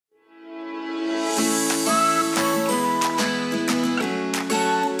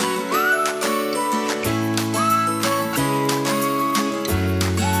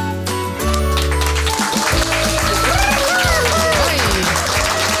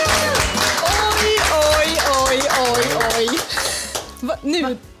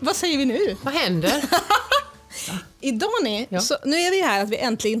Vad säger vi nu? Vad händer? Idag så, nu är vi här att vi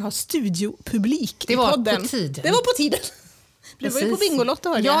äntligen har studiopublik i podden. Det var på tiden. Det var på tiden. Du var ju på Bingolotto,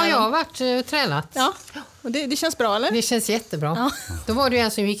 hörde jag. Ja, jag har varit tränat. Ja, och det känns bra, eller? Det känns jättebra. Ja. Då var det ju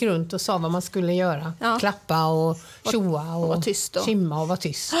en som gick runt och sa vad man skulle göra. Ja. Klappa och tjoa och vara tyst och simma och vara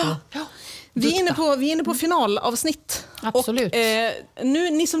tyst. Vi är inne på final-avsnitt. Absolut. Och, nu,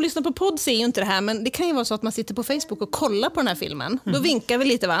 ni som lyssnar på podd ser ju inte det här, men det kan ju vara så att man sitter på Facebook och kollar på den här filmen. Då vinkar vi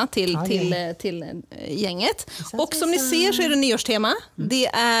lite till gänget. Och som ni ser så är det nyårstema. Det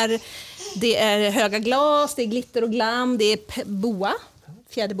är höga glas, det är glitter och glam, det är boa,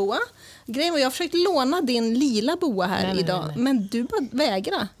 fjäderboa. Grejen var, jag har försökt låna din lila boa här idag, men du bara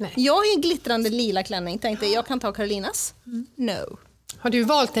vägrar. Jag har en glittrande lila klänning, tänkte jag kan ta Karolinas. No. Har du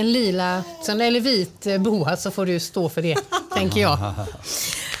valt en lila eller vit boa så får du stå för det, tänker jag.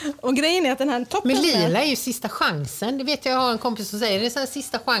 Och grejen är att den här toppen... Men lila är ju sista chansen. Det vet jag har en kompis som säger. Det är så här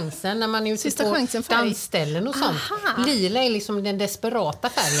sista chansen när man är ute på dansställen och sånt. Aha. Lila är liksom den desperata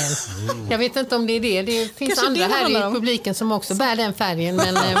färgen. Jag vet inte om det är det. Det finns kanske andra här i publiken som också bär den färgen.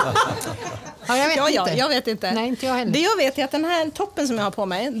 Men, jag vet inte. Nej, inte jag heller. Det jag vet är att den här toppen som jag har på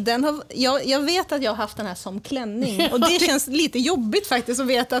mig, jag vet att jag har haft den här som klänning. Och det känns lite jobbigt faktiskt att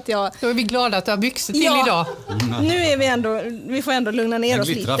veta att jag... Då är vi glada att du har byxor till idag. Nu är vi får ändå lugna ner oss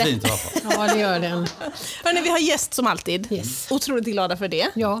lite. Fint, ja, det gör den. Hörrni, vi har gäst som alltid. Yes. Otroligt glada för det.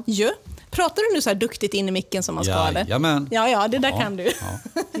 Ja. Pratar du nu så här duktigt in i micken som man ska? Jajamän. Ja, det där kan du.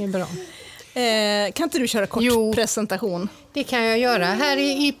 Ja. Det är bra. Kan inte du köra kort presentation? Det kan jag göra. Här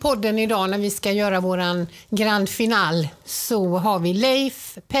i podden idag när vi ska göra våran grand final så har vi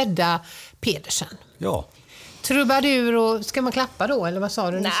Leif Pedda Pedersen. Ja. Trubadur och ska man klappa då eller vad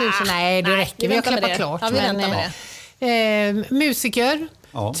sa du? Nej, det räcker. Vi har klappat klart. Ja, vi väntar med det. Musiker,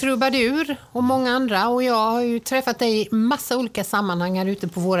 trubadur och många andra. Och jag har ju träffat dig i massa olika sammanhang här ute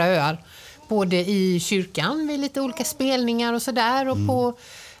på våra öar. Både i kyrkan vid lite olika spelningar och sådär. Och på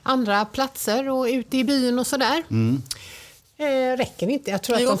andra platser och ute i byn och sådär. Räcker inte. Jag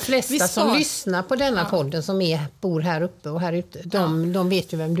tror att de flesta som lyssnar på denna podden som bor här uppe och här ute, de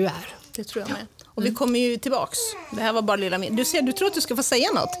vet ju vem du är. Det tror jag med. Och vi kommer ju tillbaks. Det här var bara lilla min. Du tror att du ska få säga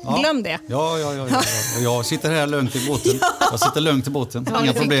något. Glöm det. Ja. Jag sitter här lugnt i båten. Jag sitter lugnt i båten.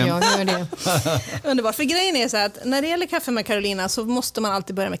 Inga problem. Jag gör det. Underbart. För grejen är så att när det gäller kaffe med Karolina så måste man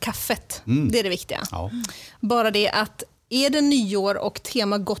alltid börja med kaffet. Det är det viktiga. Ja. Bara det att är det nyår och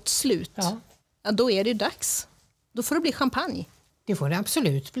tema gott slut, då är det ju dags. Då får det bli champagne. Det får det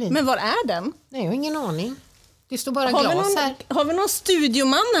absolut bli. Men var är den? Nej, jag har ingen aning. Det står bara glas här. Har vi någon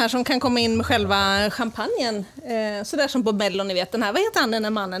studioman här som kan komma in med själva champagnen? Sådär som på Mello, ni vet. Den heter han,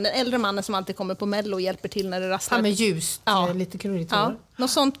 den äldre mannen som alltid kommer på Mello och hjälper till när det rasslar. Ja, med ljust, lite krulligt hår. Ja,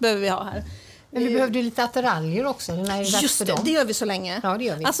 något sånt behöver vi ha här. Men vi behövde lite attiraljer också. Just det gör vi så länge. Ja, det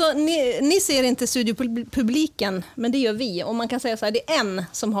gör vi. Alltså, ni ser inte studiopubliken, men det gör vi. Och man kan säga så här, det är en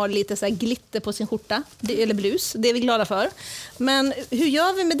som har lite så här glitter på sin skjorta, eller blus. Det är vi glada för. Men hur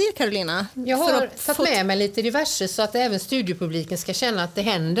gör vi med det, Karolina? Jag har tagit med mig lite diverse så att även studiopubliken ska känna att det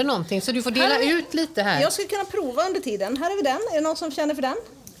händer någonting. Så du får dela ut lite här. Jag skulle kunna prova under tiden. Här är vi den. Är det någon som känner för den?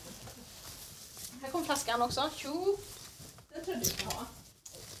 Här kommer flaskan också. Tjo. Den tror jag du ska ha.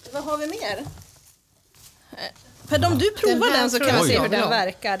 Vad har vi mer? För om du provar den så kan vi se hur den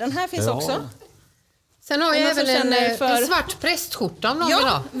verkar. Den här finns också. Sen har jag även en svart prästskjorta om någon vill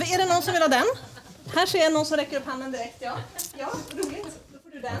ha. Är det någon som vill ha den? Här ser jag någon som räcker upp handen direkt. Ja, roligt. Då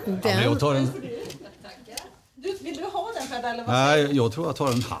får du den. Ja, jag tar den. Vill du ha den, Pedda? Eller vad? Nej, jag tror jag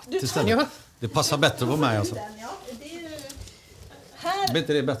tar en hatt istället. Det passar bättre på mig. Alltså. Blir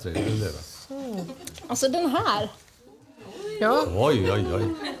inte det bättre? Alltså den här. Ja. Oj.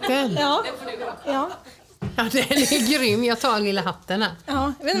 Den. Ja, den är grym. Jag tar lilla hatten här.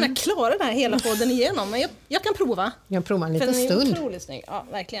 Ja, jag vet inte om jag klarar den här hela podden igenom, men jag kan prova. Jag provar en liten stund. För den är otroligt snygg. Ja,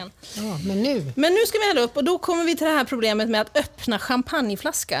 verkligen. Ja, men nu ska vi hälla upp och då kommer vi till det här problemet med att öppna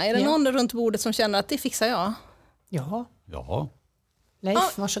champagneflaska. Är det någon runt bordet som känner att det fixar jag? Ja.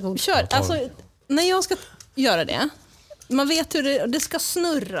 Leif, varsågod. Kör. Alltså, när jag ska göra det, man vet hur det ska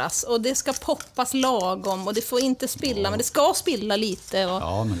snurras och det ska poppas lagom och det får inte spilla, men det ska spilla lite. Och...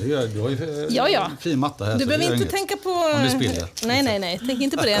 Ja, men du har ju fin matta här. Du behöver inte tänka på... Om det spiller. Nej. Tänk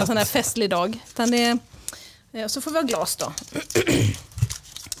inte på det en sån här festlig dag. Utan så får vi ha glas då.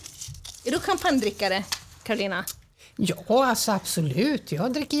 Är du champagnedrickare, Karolina? Ja, alltså absolut.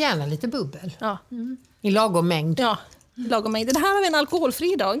 Jag dricker gärna lite bubbel. Ja. I lagom mängd. Ja. Lagom mängd. Det här har vi en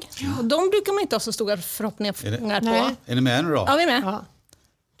alkoholfri dag. Och de brukar man inte ha så stora förhoppningar på. Nej. Är ni med nu då? Ja, vi är med. Ja.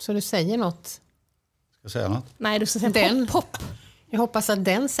 Så du säger något? Ska jag säga något? Nej, du ska säga pop. Jag hoppas att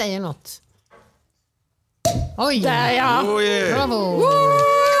den säger något. Oj! Där ja! Oh, yeah. Bravo! Woo!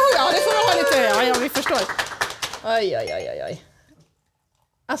 Ja, det får vi ha lite. Ja, vi förstår. Oj.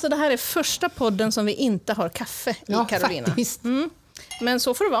 Alltså det här är första podden som vi inte har kaffe i, Carolina. Faktiskt. Men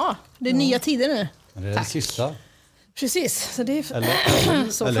så får det vara. Det är nya tider nu. Det är den sista. Precis. Så det är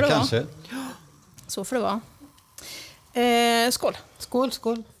så eller får det kanske. vara. Så får det vara. Skål.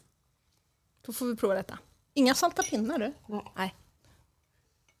 Skål. Då får vi prova detta. Inga salta pinnar du? Nej.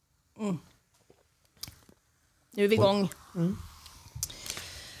 Nu är vi igång.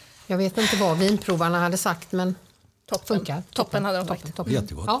 Jag vet inte vad vinprovarna hade sagt, men funkar. Toppen hade de sagt. Toppen.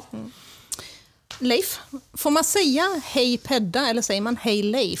 Jättegott. Ja. Leif, får man säga hej Pedda eller säger man hej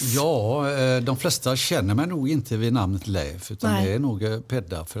Leif? Ja, de flesta känner mig nog inte vid namnet Leif, utan det är nog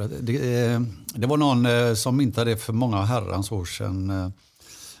Pedda. För att det var någon som myntade det för många herrans år sedan.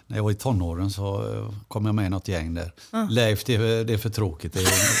 När jag var i tonåren så kom jag med i något gäng där. Leif, det är för tråkigt. De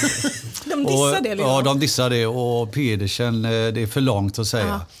dissar det? Ja, de dissar det. Och Pedersen, det är för långt att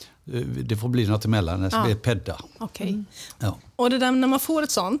säga. Det får bli något emellan. Det blir Pedda. Okej. Ja. Och det där, när man får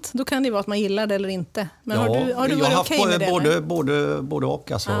ett sånt, då kan det vara att man gillar det eller inte. Men har du varit jag har okej med det? Både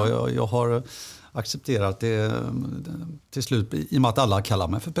och. Alltså. Jag har accepterat det till slut i och med att alla kallar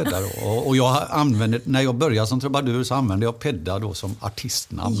mig för Pedda. Och jag använde, när jag började som trubadur så använde jag Pedda då som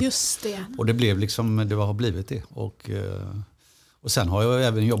artistnamn. Just det. Och det blev liksom, det har blivit det. Och sen har jag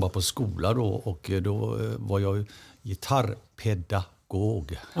även jobbat på skola då, och då var jag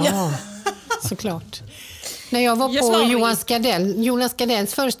gitarrpedda-gog. Ja, såklart. När jag var på Jonas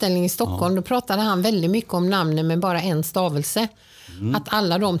Gardells föreställning i Stockholm, då pratade han väldigt mycket om namnen med bara en stavelse. Att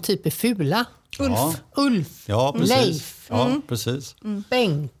alla de typ är fula. Ulf, ja, precis. Leif, ja, precis.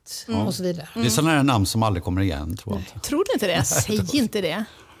 Bengt och så vidare. Det är sådana här namn som aldrig kommer igen, tror jag. Tror du inte det? Säg inte det.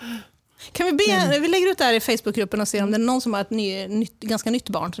 Kan vi lägger ut det här i Facebookgruppen och ser om det är någon som har ett ganska nytt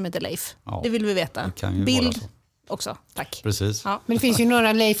barn som heter Leif. Ja, det vill vi veta. det kan ju Bild vara så. Också, tack. Precis. Ja. Men det finns ju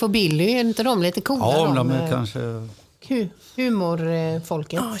några Leif och Billy, är inte de lite coola? Ja, de är kanske...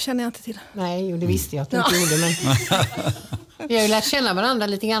 Humorfolket. Känner jag inte till. Nej, det visste jag att du inte gjorde, men... Vi har ju lärt känna varandra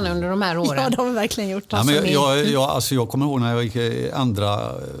lite grann under de här åren. Ja, det har vi verkligen gjort. Ja, men jag kommer ihåg när jag gick i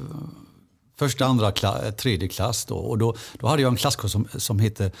första, andra, tredje klass då, och då hade jag en klasskompis som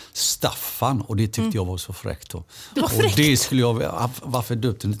hette Staffan, och det tyckte jag var så fräckt då. Det var fräckt. Och det skulle varför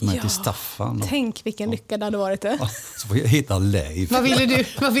döpte ni inte mig till Staffan då? Tänk vilken lycka det hade varit det. Så får jag heta Leif. Vad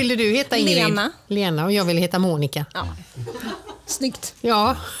ville du heta, Ingrid? Lena, och jag ville heta Monica. Ja. Snyggt.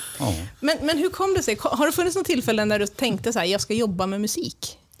 Ja. Men hur kom det sig? Har det funnits något tillfälle när du tänkte så här, jag ska jobba med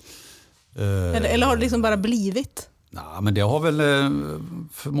musik? Eller har det liksom bara blivit? Nej, men det har väl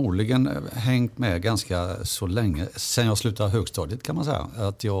förmodligen hängt med ganska så länge. Sen jag slutade högstadiet kan man säga.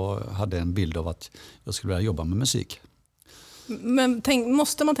 Att jag hade en bild av att jag skulle börja jobba med musik. Men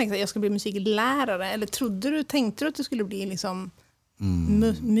måste man tänka att jag ska bli musiklärare? Eller tänkte du att du skulle bli liksom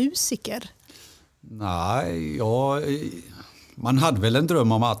musiker? Nej, man hade väl en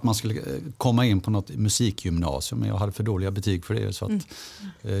dröm om att man skulle komma in på något musikgymnasium, men jag hade för dåliga betyg för det, så att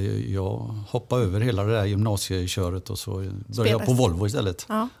jag hoppade över hela det där gymnasieköret och så började jag på Volvo istället.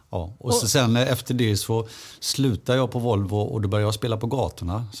 Ja. Och sen efter det så slutade jag på Volvo, och då började jag spela på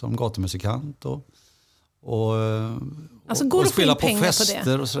gatorna som gatumusikant och spela på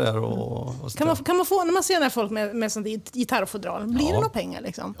fester på och sådär. Kan man få, när man ser när folk med sånt gitarrfodral, blir det några pengar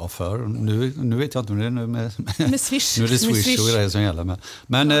liksom? Ja, nu vet jag inte om det är nu med Swish. Nu är det Swish och grejer som gäller.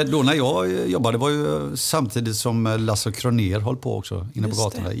 Men då när jag jobbade var ju samtidigt som Lasse Kronér höll på också inne på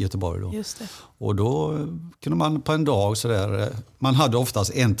gatorna i Göteborg då. Just det. Och då kunde man på en dag sådär, man hade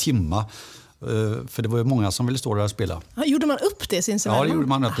oftast 1 timme. För det var ju många som ville stå där och spela. Gjorde man upp det sinsemellan? Ja, det gjorde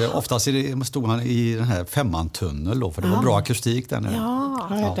man upp det. Oftast stod man i den här 5-tunnel då, för det var bra akustik där nere.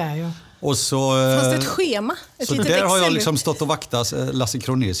 Ja. Och så, fanns det ett schema? Så där har jag liksom stått och vaktat Lasse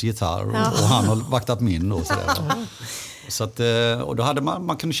Kronérs gitarr och han har vaktat min. Och så att, och då hade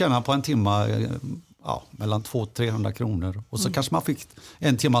man kunde tjäna på en timme mellan 200-300 kronor. Och så kanske man fick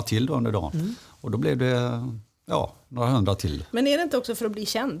 1 timme till då under dagen. Och då blev det... några 100 till. Men är det inte också för att bli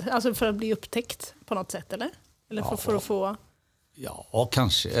känd? Alltså för att bli upptäckt på något sätt, eller? Eller för att få... Ja,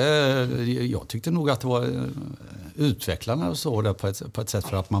 kanske. Jag tyckte nog att det var utvecklande och så där på ett sätt,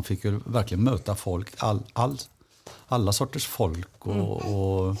 för att man fick ju verkligen möta folk. Alla sorters folk.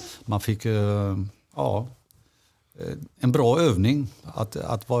 Och man fick en bra övning att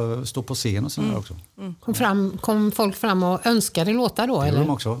stå på scen och sådär också. Kom folk fram och önskade låtar då? Det eller? gjorde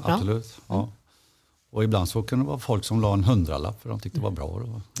de också, absolut. Ja. Och ibland så kunde det vara folk som la en 100-lapp för de tyckte det var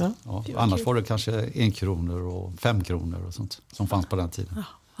bra. Annars var det kanske 1 kronor och 5 kronor och sånt som fanns på den tiden.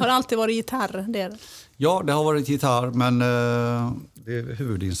 Har det alltid varit gitarr? Ja, det har varit gitarr, men det är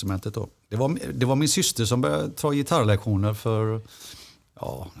huvudinstrumentet då. Det var min syster som började ta gitarrlektioner för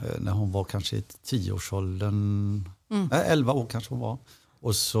när hon var kanske i 10-årsåldern. 11 år kanske hon var.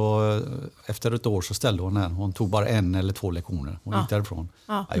 Och så efter ett år så ställde hon den. Hon tog bara 1 eller 2 lektioner. Hon gick därifrån.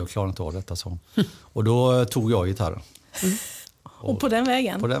 Nej, jag klarar inte av detta, sa hon. Och då tog jag gitarren. Och på den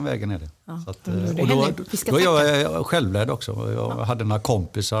vägen? På den vägen är det. Så att, och då är jag självlärd också. Jag hade några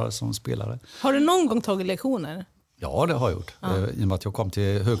kompisar som spelade. Har du någon gång tagit lektioner? Ja, det har jag gjort. I och med att jag kom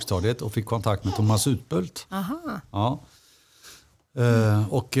till högstadiet och fick kontakt med Thomas Utbult. Aha. Ja.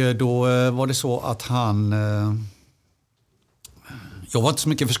 Och då var det så att han... Jag var inte så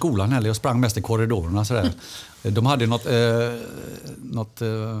mycket för skolan heller. Jag sprang mest i korridorerna. Sådär. De hade något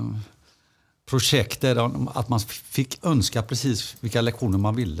projekt där att man fick önska precis vilka lektioner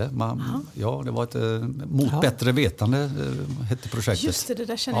man ville. Det var ett mot bättre vetande hette projektet. Just det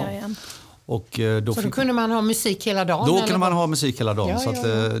där känner jag igen. Och då kunde man ha musik hela dagen? Då kunde man ha musik hela dagen. Så att,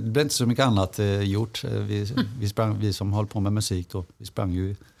 det blev inte så mycket annat gjort. Vi som höll på med musik då, vi sprang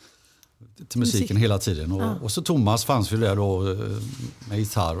ju till musiken hela tiden. Och så Thomas fanns ju där då med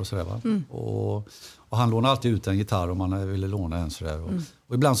gitarr och sådär. Va? Och han lånade alltid ut en gitarr om man ville låna en sådär.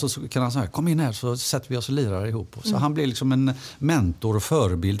 Och ibland så kan han säga, kom in här så sätter vi oss och lirar ihop. Så han blev liksom en mentor och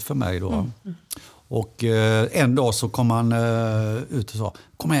förebild för mig då. Och en dag så kom han ut och sa,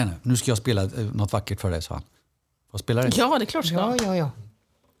 kom igen nu ska jag spela något vackert för dig, sa han. Vad spelar det? Ja, det är klart ska. Ja.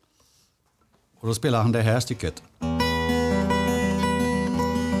 Och då spelade han det här stycket.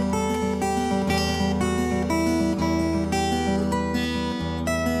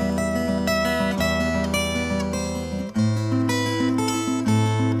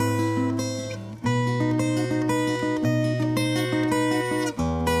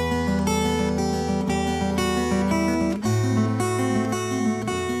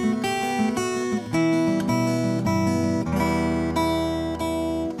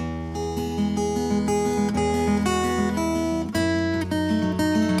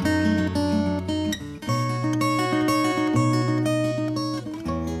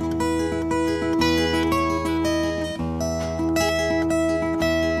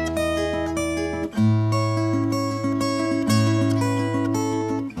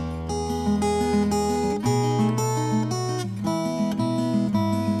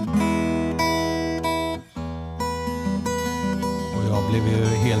 Blev ju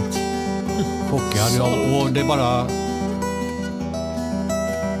helt chockad. Och det bara...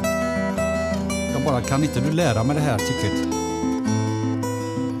 kan inte du lära mig det här tycket?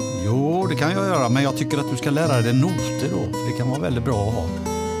 Jo, det kan jag göra, men jag tycker att du ska lära dig noter då. För det kan vara väldigt bra att ha.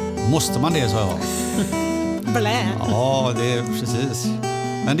 Måste man det, sa jag. Blä. Ja, det är precis.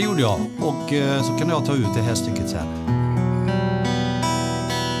 Men det gjorde jag. Och så kan jag ta ut det här stycket sen.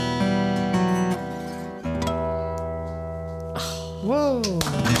 Wow.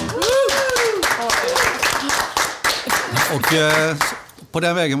 Och på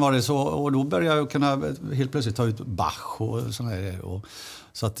den vägen var det så, och då började jag kunna helt plötsligt ta ut Bach och såna här.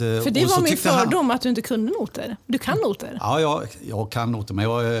 Så att, för det var min fördom att du inte kunde noter. Du kan noter. Ja, jag kan noter, men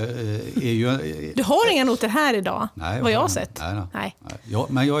jag är ju... Du har inga noter här idag, vad jag har sett. Nej.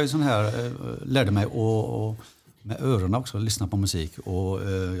 Men jag är sån här, lärde mig och med öronen också, lyssna på musik. Och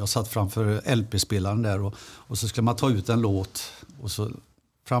jag satt framför LP-spelaren där och så skulle man ta ut en låt och så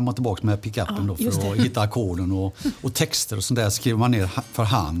fram och tillbaka med pick-upen då för att hitta ackorden och texter och sånt där skrev man ner för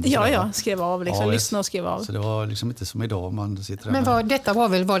hand. Skrev av lyssna och skrev av. Så det var liksom inte som idag man sitter där. Men detta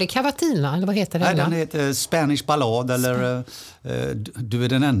var det cavatina eller vad heter det? Nej, den heter Spanish ballad eller Du är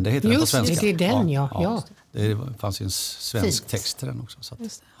den enda heter den på svenska. Just det, är den ja. Det fanns ju en svensk text till den också. Så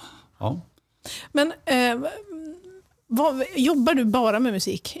att, ja. Men jobbar du bara med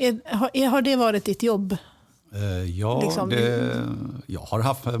musik? Har det varit ditt jobb? Ja, liksom. Jag har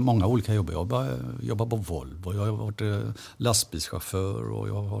haft många olika jobb. Jag jobbar på Volvo, jag har varit lastbilschaufför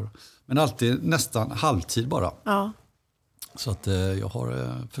och men alltid nästan halvtid bara. Ja. Så att jag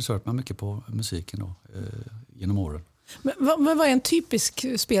har försökt mig mycket på musiken då, genom åren. Men vad är en typisk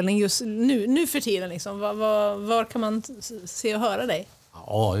spelning just nu för tiden? Liksom? Var kan man se och höra dig?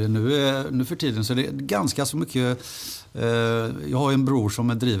 Ja, nu för tiden så är det ganska så mycket. Jag har en bror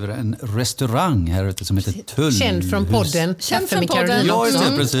som driver en restaurang här ute som heter Tullhus. Känd från podden. Ja, just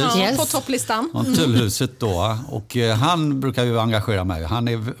det, precis. Ja, på topplistan. Ja, Tullhuset då. Och han brukar ju engagera mig. Han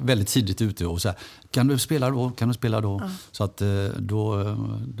är väldigt tidigt ute och så här, kan du spela då? Ja. Så att då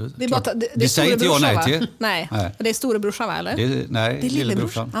det säger inte jag nej till. Nej. Det är storebrorsan, va, eller? Nej, det är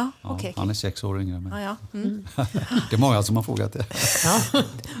lillebrorsan. Okay. Han är 6 år yngre än mig. Ja. Det är många som har frågat det. Ja.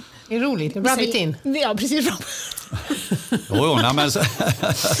 Det är roligt, det är bra bit in. Ja, precis. Jo, nej, men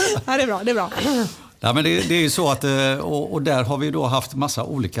Ja, det är bra. Ja, men det är ju så att, och där har vi då haft massa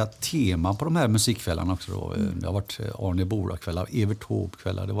olika teman på de här musikkvällarna också. Då. Det har varit Arne Bora-kvällar, Evert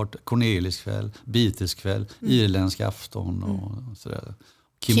Taube-kvällar, det har varit Cornelis-kväll, Beatles-kväll, irländsk afton och sådär.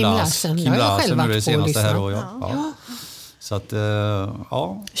 Kim Larsen nu är det senaste här då. Ja. Så att,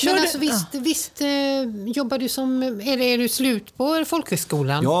 ja. Men alltså, visst jobbar du som, är du slut på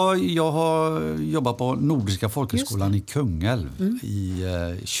folkhögskolan? Ja, jag har jobbat på Nordiska folkhögskolan i Kungälv i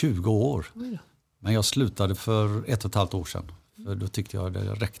 20 år. Men jag slutade för 1,5 år sedan. För då tyckte jag det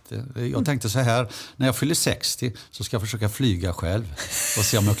räckte. Jag tänkte så här, när jag fyller 60 så ska jag försöka flyga själv och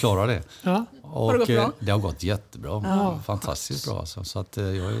se om jag klarar det. Ja. Och har det gått bra? Det har gått jättebra. Ja. Fantastiskt bra. Så att jag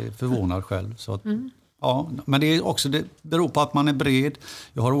är förvånad själv. Så att, ja, men det är också, det beror på att man är bred.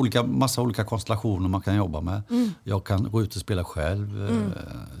 Jag har massa olika konstellationer man kan jobba med. Jag kan gå ut och spela själv.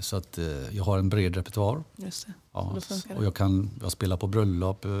 Så att jag har en bred repertoar. Just det. Ja, och jag spelar på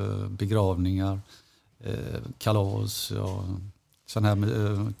bröllop, begravningar, kalas och sån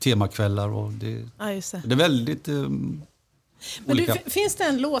här temakvällar. Och det är väldigt olika. Men finns det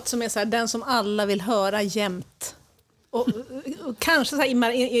en låt som är så här, den som alla vill höra jämt? Och kanske så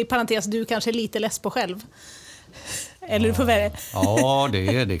här, i parentes, du kanske är lite less på själv. Eller du får välja. Ja, det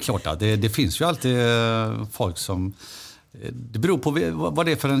är klart att det finns ju alltid folk som... Det beror på vad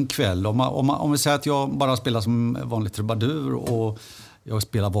det är för en kväll. Om vi säger att jag bara spelar som vanlig trubadur och jag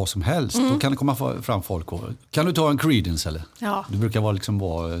spelar vad som helst, då kan det komma fram folk och, kan du ta en Creedence eller? Ja. Det brukar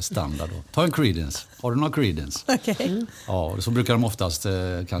vara standard då. Ta en Creedence. Har du någon Creedence? Okej. Ja, så brukar de oftast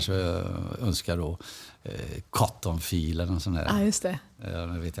kanske önska då cotton-fil eller något sånt där. Ja, just det.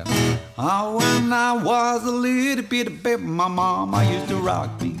 Det vet jag. When I was a little bit baby, my mama used to rock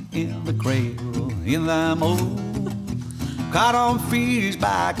me in the cradle in them old cotton fields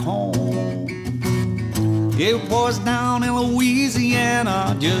back home. It was down in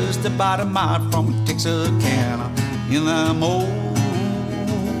Louisiana, just about a mile from Texarkana, in them old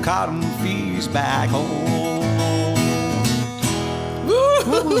cotton fields back home.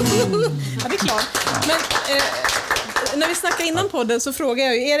 Ja, det är klart. Men när vi snackade innan podden så frågar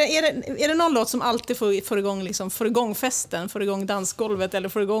jag ju, är det någon låt som alltid får igång festen, får igång dansgolvet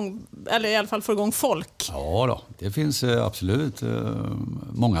eller i alla fall får igång folk? Ja då, det finns absolut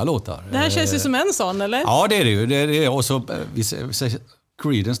många låtar. Det här känns ju som en sån, eller? Ja, det är det ju. Det är, och så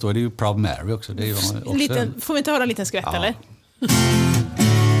Creedence då, är det ju Proud Mary också. Det är ju också får vi inte höra en liten skvätt, eller?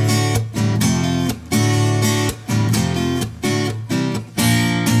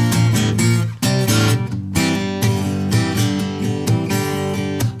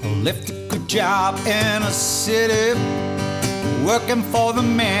 Left a good job in a city, working for the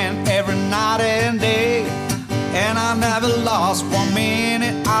man every night and day. And I never lost 1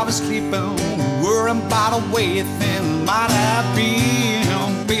 minute I was sleeping, worrying about the way things might have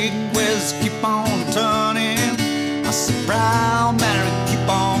been. Big wheels keep on turning, I said brown Mary keep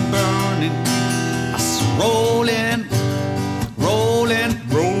on burning. I said rolling, rolling,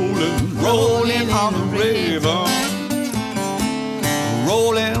 rolling, rolling on the river.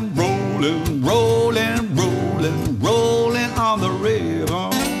 Rolling, rolling, rolling, rolling, rolling on the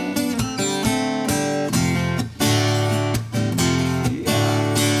river.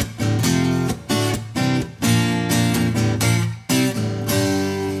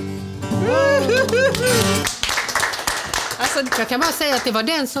 Alltså, jag kan bara säga att det var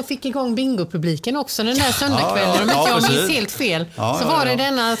den som fick igång bingopubliken också den där söndagskvällen. Om inte jag minns helt fel. Så var det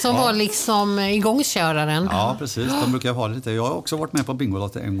denna som var liksom igångköraren. Ja, precis. De brukar ha det lite. Jag har också varit med på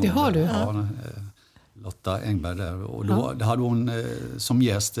Bingolotta en gång. Det har du? Ja, Lotta Engberg där. Och då hade hon som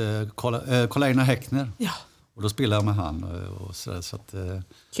gäst Karl-Einar Häckner. Ja. Och då spelade jag med han. Och så att,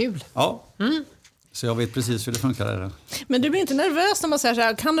 kul. Ja. Så jag vet precis hur det funkar där. Men du blir inte nervös när man säger så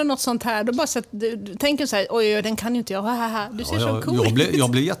här, kan du något sånt här? Då bara så att du tänker så här, oj, den kan ju inte jag. Du ser så cool ut. Jag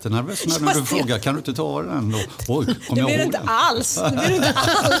blir jättenervös när du frågar, kan du inte ta den? Oj, det blir inte alls.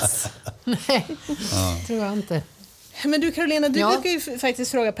 Nej, tror jag inte. Men du Carolina, du brukar ju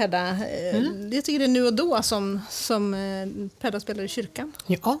faktiskt fråga Pedda. Jag tycker det är nu och då som Pedda spelar i kyrkan.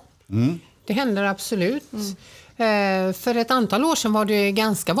 Ja, det händer absolut. För ett antal år sedan var det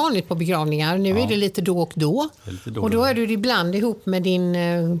ganska vanligt på begravningar. Nu är det lite då och då. Och då är du ibland ihop med din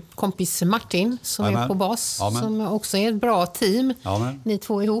kompis Martin som är på bas. Som också är ett bra team. Ni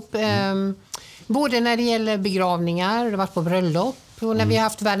två ihop. Både när det gäller begravningar, det har varit på bröllop. Och när vi har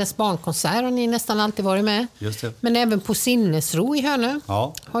haft världens barnkonsert har ni nästan alltid varit med. Just det. Men även på Sinnesro i Hönö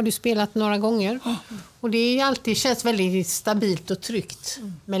har du spelat några gånger. Och det är alltid känns väldigt stabilt och tryggt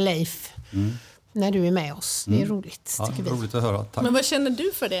med Leif. när du är med oss. Det är roligt, tycker vi. Roligt att höra. Tack. Men vad känner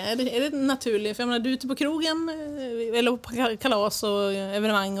du för det? Är det naturligt? För jag menar, du är ute på krogen eller på kalas och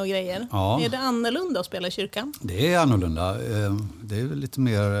evenemang och grejer. Ja. Är det annorlunda att spela i kyrkan? Det är annorlunda. Det är lite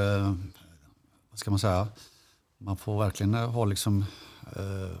mer, vad ska man säga, man får verkligen ha liksom,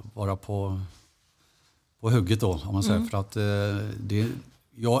 vara på hugget då, om man säger. För att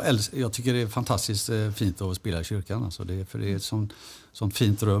jag tycker det är fantastiskt fint att spela i kyrkan. Alltså för det är ett sånt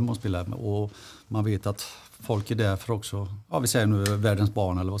fint rum att spela med. Och man vet att folk är där för också, vi säger nu världens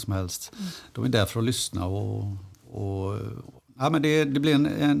barn eller vad som helst. De är där för att lyssna men det blir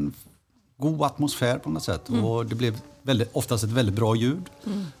en god atmosfär på något sätt. Och det blir oftast ett väldigt bra ljud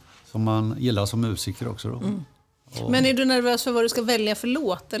som man gillar som musiker också då. Men är du nervös för vad du ska välja för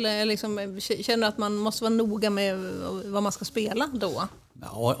låt? Eller liksom, känner du att man måste vara noga med vad man ska spela då?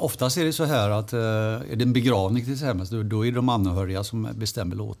 Ja, oftast är det så här att är det en begravning till exempel, då är det de anhöriga som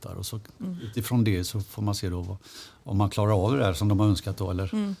bestämmer låtar. Och så, utifrån det så får man se då om man klarar av det där som de har önskat då.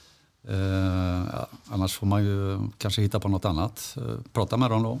 Eller, annars får man ju kanske hitta på något annat. Prata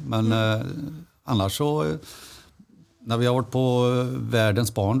med dem då. Men annars så... När vi har varit på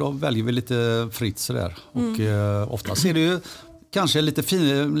världens barn då väljer vi lite fritt sådär. Och oftast är det ju kanske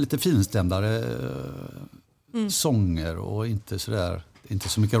lite finstämdare sånger och inte så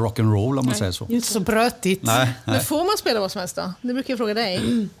mycket rock'n'roll om man säger så. Inte så brötigt. Nej. Men får man spela vad som helst då? Det brukar jag fråga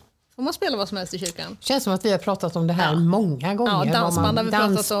dig. Får man spela vad som helst i kyrkan? Känns som att vi har pratat om det här många gånger. Ja, dansband har vi pratat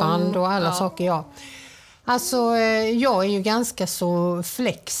om. Dansband och alla saker, Alltså, jag är ju ganska så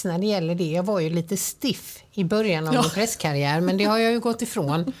flex när det gäller det. Jag var ju lite stiff i början av min presskarriär, men det har jag ju gått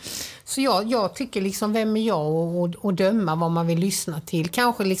ifrån. Så jag tycker liksom, vem är jag att döma vad man vill lyssna till?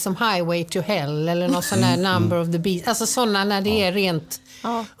 Kanske liksom Highway to Hell eller någon sån där Number of the Beast. Alltså sådana när det är rent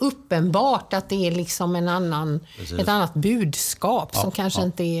uppenbart att det är liksom ett annat budskap som kanske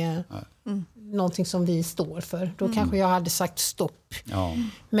inte är... någonting som vi står för. Då kanske jag hade sagt stopp. Ja.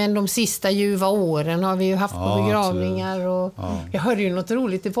 Men de sista ljuva åren har vi ju haft på begravningar. Och jag hörde ju något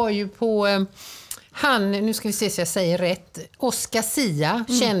roligt. Det var ju på nu ska vi se så jag säger rätt. Oscar Sia,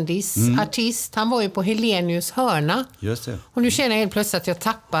 kändis, artist. Han var ju på Helenius hörna. Just det. Och nu känner jag helt plötsligt att jag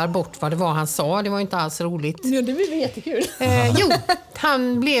tappar bort vad det var han sa. Det var inte alls roligt. Ja, det var jättekul.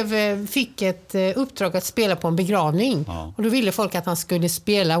 Han fick ett uppdrag att spela på en begravning. Ja. Och då ville folk att han skulle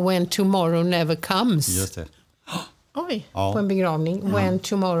spela When Tomorrow Never Comes. Just det. Oj. På en begravning. When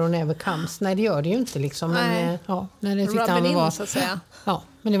Tomorrow Never Comes. Nej, det gör det ju inte liksom. Men, när det tyckte han var så att säga. Ja,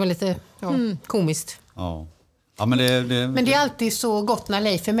 men det var lite komiskt. Ja. Ja, men det är alltid så gott när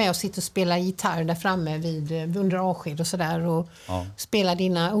Leif är med och sitter och spelar gitarr där framme under avsked och sådär. Och spelar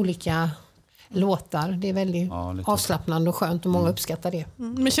dina olika låtar. Det är väldigt avslappnande och skönt och många uppskattar det.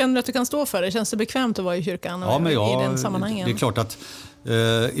 Men känner du att du kan stå för det? Känns det bekvämt att vara i kyrkan i den sammanhangen? Det är klart att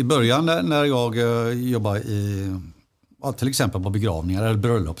i början när jag jobbade till exempel på begravningar eller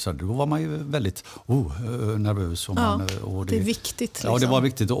bröllop, så då var man ju väldigt nervös. Och det är viktigt. Liksom. Ja, det var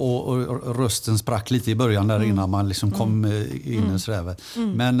viktigt och rösten sprack lite i början där innan man liksom kom in i sådär.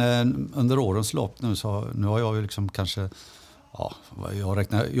 Men under årens lopp nu har jag ju liksom kanske...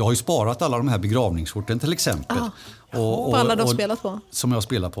 jag har ju sparat alla de här begravningskorten till exempel. Och alla du har spelat på? Som jag har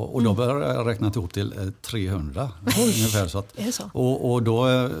spelat på. Och då har jag räknat ihop till 300. Ungefär, så att, är det så? Och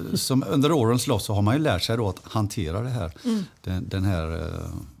då, som under årens lopp så har man ju lärt sig då att hantera det här. Den här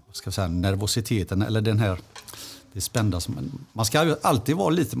ska jag säga, nervositeten eller den här... Det spända som man ska ju alltid vara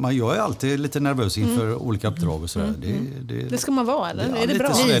lite, jag är alltid lite nervös inför olika uppdrag och sådär. Det ska man vara, eller? Är det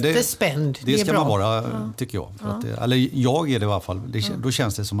bra? Lite spänd. Det ska man vara, tycker jag. För att eller jag är det i alla fall. Då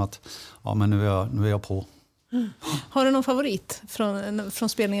känns det som att men nu är jag på. Har du någon favorit från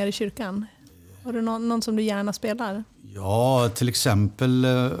spelningar i kyrkan? Har du någon som du gärna spelar? Ja, till exempel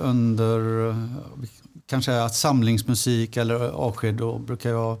under kanske samlingsmusik eller avsked, då brukar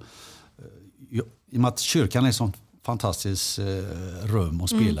jag i och med att kyrkan är sånt fantastiskt rum att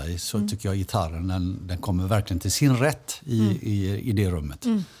spela i, så tycker jag gitarren den kommer verkligen till sin rätt i det rummet.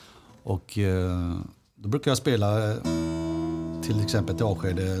 Och då brukar jag spela till exempel till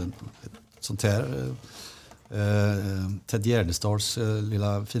avsked ett sånt här Ted Gärdestads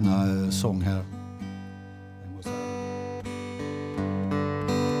lilla fina sång här.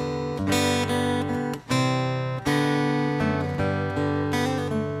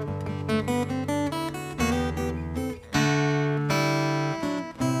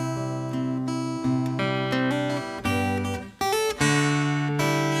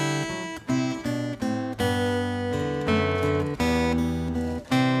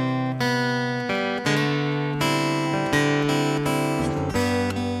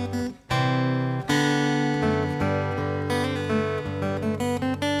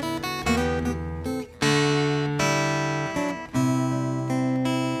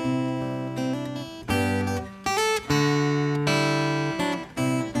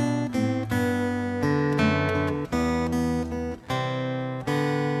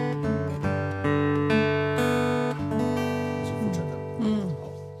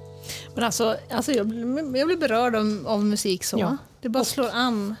 Men alltså jag blir berörd av musik så. Ja. Det bara slår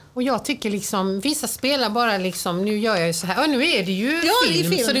an. Och jag tycker liksom, vissa spelar bara liksom, nu gör jag ju så här, och nu är det ju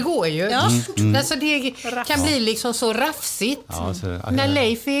film, så det går ju. Ja. Alltså det kan bli liksom så rafsigt. Ja, när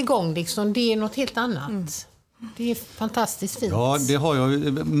Leif är igång liksom, det är något helt annat. Det är fantastiskt fint. Ja, det har jag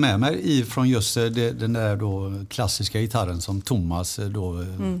med mig ifrån just den där då klassiska gitarren som Thomas då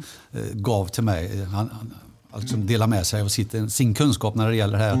gav till mig. Han alltså delar med sig av sin kunskap när det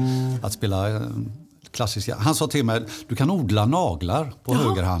gäller här att spela klassiska. Han sa till mig, du kan odla naglar på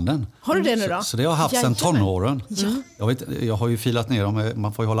högerhanden. Har du det nu då? Så det har jag haft sedan tonåren. Jag har ju filat ner dem,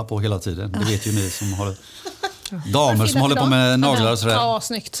 man får ju hålla på hela tiden. Det vet ju ni som har damer som håller på med naglar och sådär. Ja,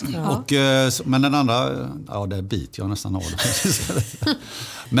 snyggt. Och, men den andra, det biter jag nästan av.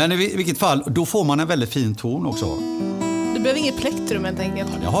 Men i vilket fall, då får man en väldigt fin ton också. Du behöver inget plektrum helt enkelt.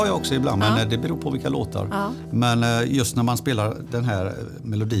 Ja, det har jag också ibland, men det beror på vilka låtar. Ja. Men just när man spelar den här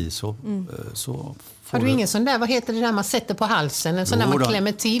melodi så har du ingen sån där, vad heter det där man sätter på halsen? En sån där man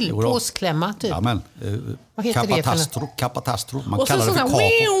klämmer till, påsklämma typ. Ja, men vad heter carpaccio. Man och kallar det för capo.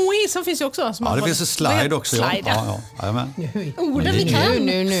 Som finns ju också. Ja, det finns en slide också. Ja, orden vi kan.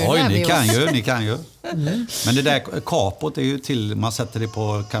 Nu oj, ni kan ju. Men det där kapot är ju till, man sätter det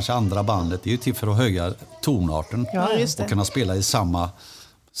på kanske andra bandet, det är ju till för att höja tonarten och kunna spela i samma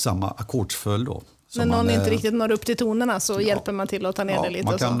ackordsföljd då. När någon inte riktigt når upp till tonerna så hjälper man till att ta ner det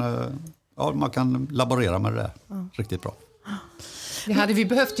lite. Man kan laborera med det där riktigt bra. Det hade vi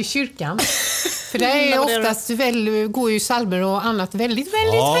behövt i kyrkan. För det är oftast går ju salmer och annat väldigt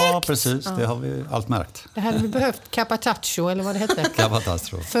högt. Ja, precis. Det har vi allt märkt. Det hade vi behövt carpaccio eller vad det heter.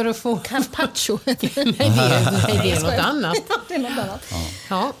 Carpaccio. För att få carpaccio. nej, det är något annat. Det är något annat.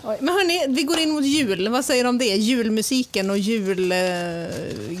 Ja. Men hörni, vi går in mot jul. Vad säger du om det? Julmusiken och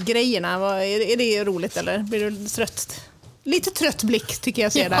julgrejerna. Är det roligt eller blir du trött? Lite trött blick tycker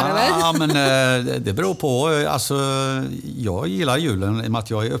jag ser där, eller? Ja, men det beror på. Alltså, jag gillar julen i och med att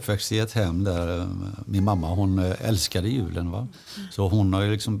jag är uppväxt i ett hem där min mamma, hon älskade julen. Va? Så hon har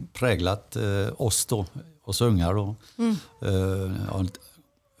ju liksom präglat oss då, oss ungar då.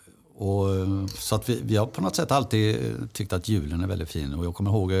 Så att vi har på något sätt alltid tyckt att julen är väldigt fin. Och jag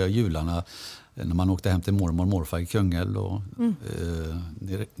kommer ihåg jularna när man åkte hem till mormor och morfar i Kungälv och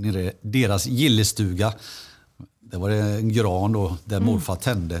nere deras gillestuga. Det var en gran då, där morfar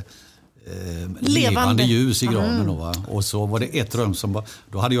tände levande ljus i granen. Då, va? Och så var det ett rum som var,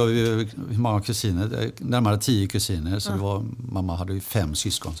 då hade jag ju hur många kusiner, närmare 10 kusiner. Så det var, mamma hade ju 5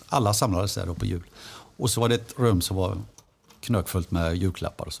 syskon. Alla samlades där då på jul. Och så var det ett rum som var knökfullt med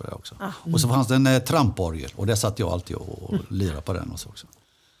julklappar och så där också. Och så fanns det en tramporgel och där satt jag alltid och lirade på den och så också.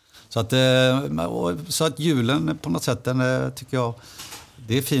 Så att julen på något sätt, den tycker jag,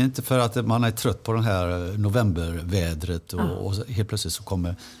 det är fint för att man är trött på den här novembervädret och helt plötsligt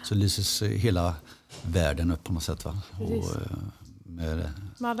så lyses hela världen upp på något sätt. Va? Och, med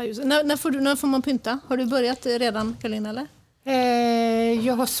alla ljus. När får man pynta? Har du börjat redan, Karolina, eller?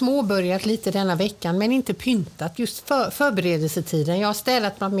 Jag har småbörjat lite denna veckan men inte pyntat just förberedelsetiden. Jag har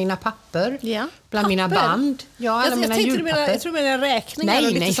städat bland mina papper, bland mina band. Mina julpapper. Jag tror det är räkningar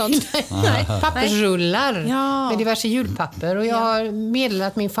och lite sånt. Nej. Pappersrullar med diverse julpapper. Och jag har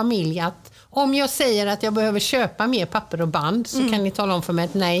meddelat min familj att om jag säger att jag behöver köpa mer papper och band så kan ni tala om för mig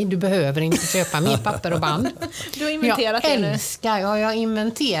att nej, du behöver inte köpa mer papper och band. Du har inventerat jag har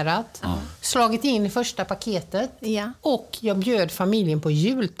inventerat, slagit in i första paketet och jag bjöd familjen på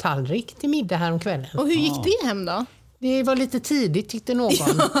jultallrik till middag här om kvällen. Och hur gick det hem då? Det var lite tidigt tyckte någon.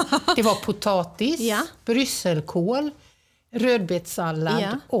 Det var potatis, brysselkål,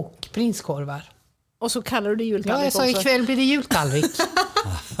 rödbetssallad och prinskorvar. Och så kallar du det jultallrik också? Ja, jag sa ikväll blir det jultallrik.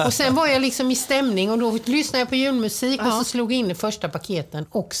 Och sen var jag liksom i stämning och då lyssnade jag på julmusik och så slog jag in i första paketen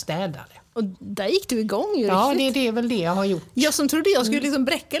och städade. Och där gick du igång ju riktigt. Det är väl det jag har gjort. Jag som trodde jag skulle liksom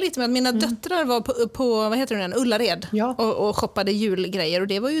bräcka lite med att mina döttrar var på vad heter den, Ullared och shoppade julgrejer och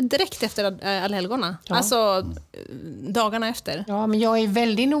det var ju direkt efter allhelgona. Alltså dagarna efter. Ja, men jag är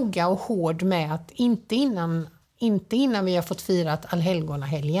väldigt noga och hård med att inte innan vi har fått firat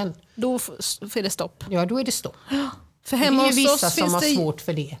allhelgona-helgen. Då är det stopp. Ja, då är det stopp. För hemma det är vissa oss som har svårt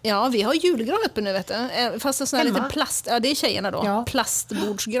för det. Ja, vi har julgran uppe nu vet du. Fast en sån här lite plast, det är tjejerna då. Ja.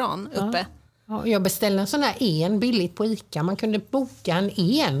 Plastbordsgran uppe. Ja, jag beställde en sån här billigt på ICA. Man kunde boka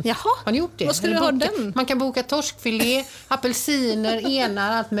en. Jaha, har ni gjort det? Vad ska du ha den? Man kan boka torskfilé, apelsiner,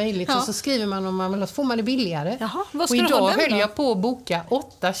 enar, allt möjligt. Och så skriver man om man vill, så får man det billigare. Jaha, vad ska och du idag ha den höll då? jag på att boka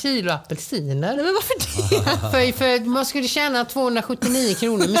 8 kilo apelsiner. Nej, men varför det? för man skulle tjäna 279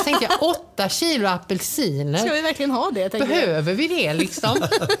 kronor. Men så tänkte jag, 8 kilo apelsiner. Ska vi verkligen ha det? Behöver vi det liksom?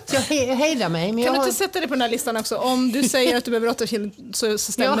 Så jag hejdar mig. Men kan du inte sätta det på den här listan också? Om du säger att du behöver 8 kilo så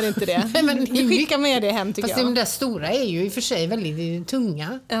stämmer inte det. Nej, men du skickar med det hem tycker fast jag. de där stora är ju i och för sig väldigt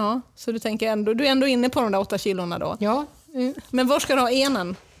tunga. Ja, så du tänker du är ändå inne på de där 8 kilorna då? Ja. Men var ska du ha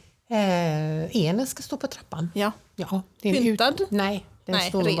enen? Enen ska stå på trappan. Ja. Ja, det är pyntad? Nej, den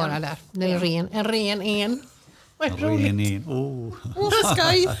står ren. bara där. Den är ren. En ren en. Ren en. Åh, vad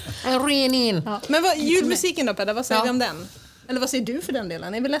skoj! En ren en. Ja. Men julmusiken då, Pedda, vad säger vi om den? Eller vad säger du för den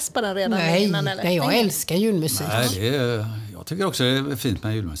delen? Är vi less på den redan? Nej, innan, eller? nej, jag älskar julmusik. Nej, jag tycker också det är fint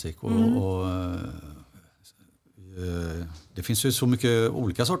med julmusik. Och det finns ju så mycket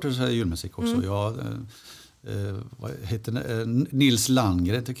olika sorters julmusik också. Vad heter Nils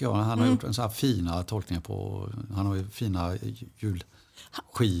Landgren tycker jag. Han har gjort en så här fina tolkningar på. Han har ju fina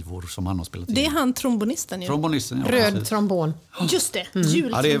julskivor som han har spelat in. Det är han trombonisten ju. Trombonisten, ja. Röd trombon. Just det, Ja, det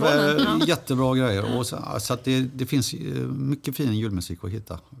jultrombonen. är jättebra grejer. Och så att det finns mycket fin julmusik att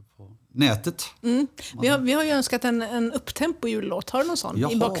hitta på nätet. Vi har ju önskat en upptempo jullåt. Har du någon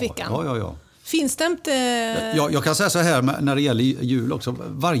sån i bakfickan? Ja. Finstämt... Jag kan säga så här när det gäller jul också.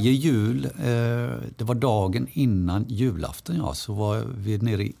 Varje jul, det var dagen innan julafton, så var vi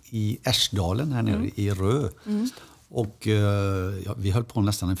nere i Ärsdalen här nere i Rö. Och vi höll på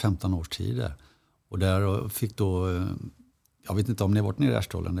nästan en 15 års tid där. Och där fick då... Jag vet inte om ni har varit nere i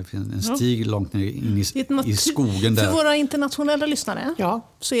Ärsdalen. Det finns en stig långt ner in i skogen där. För våra internationella lyssnare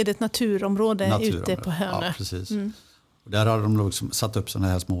så är det ett naturområde ute på Hönö. Ja, precis. Och där har de liksom satt upp såna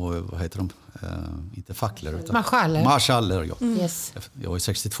här små, vad heter de? Inte facklor utan marschaller. Ja. Yes. Jag är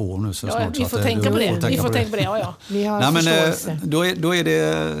 62 nu så snart. Vi får tänka på det. Vi får tänka på det, ja. Vi har förståelse.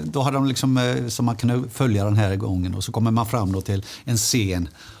 Då hade de liksom, så man kunde följa den här gången och så kommer man fram då till en scen.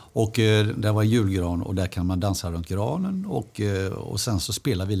 Och där var en julgran och där kan man dansa runt granen och sen så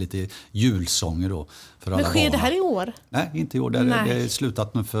spelar vi lite julsånger då. För alla men sker det här i år? Nej, inte i år. Det är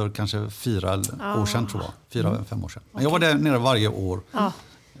slutat nu för kanske 4 år sedan tror jag. 4-5 år sedan. Men jag var där nere varje år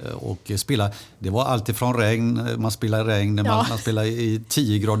och spelade. Det var alltid från regn, man spelar i regn, man spelar i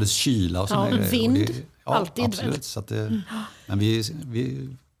 10 graders kyla och sådär. Vind, och alltid. Absolut. Så att, men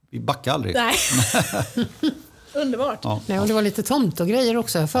vi backar aldrig. Nej. Underbart. Ja. Nej, och det var lite tomt och grejer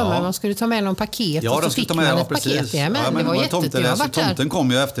också för mig. Man skulle ta med någon paket och så fick man ett paket. Ja, men det var jättedyrt. Tomten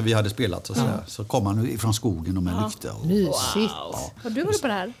kom ju efter vi hade spelat. Och så kom han ifrån skogen och med lykta. Mysigt. Wow. Har du varit på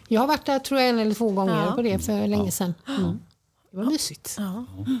det här? Jag har varit där tror jag 1 eller 2 gånger på det för länge sedan. Det var mysigt.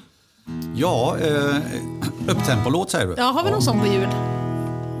 Ja, upptempolåt säger du. Ja, har vi någon sån på jul?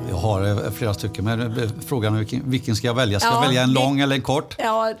 Jag har flera stycken, men frågan är vilken ska jag välja? Ska jag välja en lång eller en kort?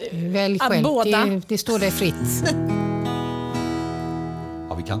 Ja, välj själv. Båda. Det står dig fritt.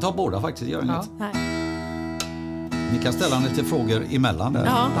 Ja, vi kan ta båda faktiskt. Gör inget. Nej. Ni kan ställa lite frågor emellan där.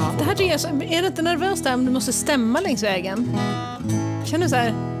 Ja. Det här är det inte nervöst där om du måste stämma längs vägen? Känner du så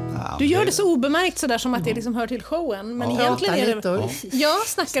här? Du gör det så obemärkt så där som att det liksom hör till showen. Men egentligen är det...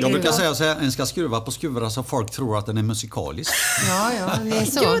 Jag brukar säga så här, en ska skruva på skruvar så folk tror att den är musikalisk. Ja, det är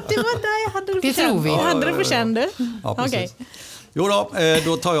så. Jo, det var där jag hade det Det tror vi. Jag hade det för kände. Ja, precis. Okay. Jo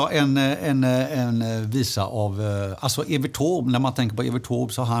då tar jag en visa av... Alltså Evert Taube, när man tänker på Evert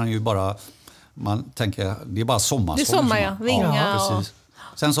Taube så har han ju bara... Man tänker, det är bara sommarsång. Det är sommar, ja. Vinga. Ja, precis.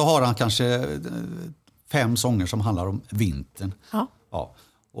 Sen så har han kanske 5 sånger som handlar om vintern. Ja.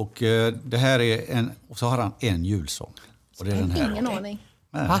 Och det här är och så har han en julsång. Och det är den här. Ingen aning.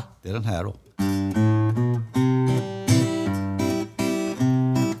 Nej, det är den här då.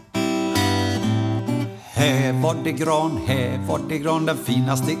 Här var det gran, den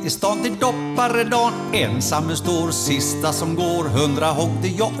finaste i stan till dopparedan. Ensam står sista som går, 100 hoggde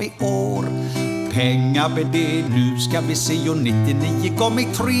jag i år. Pengar med det, nu ska vi se, och 99 kom i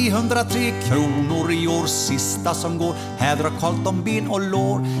 303 kronor i år. Sista som går, här drar Carlton ben och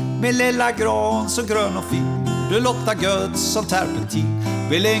lår. Med lilla gran så grön och fin, du låter gött som terpentin.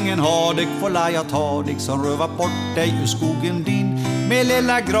 Vill ingen ha dig, får jag ta dig, som rövar bort dig ur skogen din. Med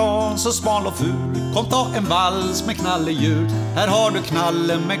lilla gran så smal och ful, kom ta en vals med knallehjul. Här har du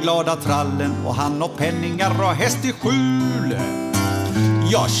knallen med glada trallen, och han och penningar och häst i skjul.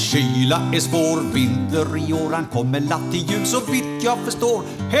 Ja, kyla är svår, vinter i år, han kommer latt till jul så vitt jag förstår.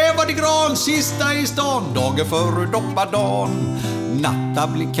 Här var det gran, sista i stan, dagen före doppadan. Natta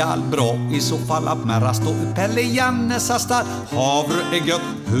blir kall, bra i så fall att mära stå upp Pelle Jannes astar. Havre är gött,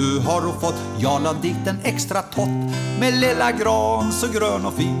 hur har du fått? Jag la dit en extra tott med lilla gran så grön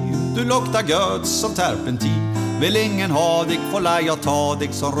och fin. Du luktar gött som terpentin. Vill ingen ha dig, får la jag ta dig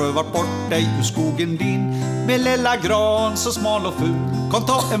som rövat bort dig ur skogen din. Med lilla gran så smal och ful. Kom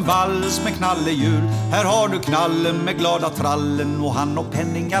ta en vals med knallehjul. Här har du knallen med glada trallen och han och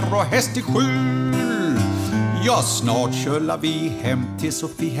penningar och häst i skjul. Ja, snart kölar vi hem till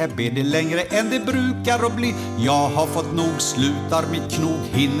Sofie. Här blir det längre än det brukar att bli. Jag har fått nog, slutar mitt knog.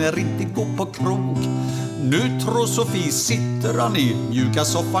 Hinner inte gå på krog. Nu tror Sofie sitter han i mjuka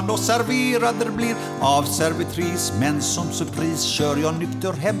soffan och serverad det blir av servitris. Men som surpris kör jag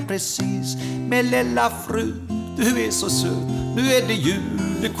nykter hem precis. Med lilla fru, du är så söt. Nu är det jul,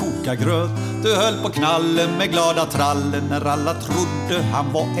 det kokar gröt. Du höll på knallen med glada trallen när alla trodde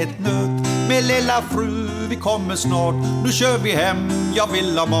han var ett nöt. Med lilla fru, vi kommer snart. Nu kör vi hem, jag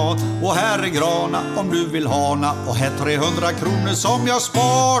vill ha mat. Och här är grana om du vill hana. Och här 300 kronor som jag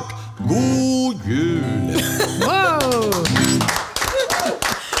spart. God jul! Wow!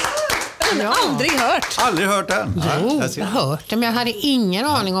 Jag har aldrig hört. Aldrig hört den. Jo, jag har hört det, men jag hade ingen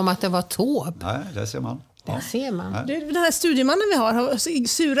aning om att det var Taube. Nej, det ser man. Där ser man. Du, den här studiemannen vi har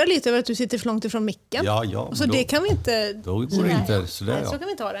surar lite över att du sitter för långt ifrån micken. Ja, så det kan vi inte... Då går det inte. Så kan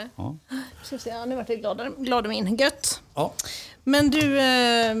vi inte ha det. Ja. Nu vart jag glad om in. Gött. Ja. Men du,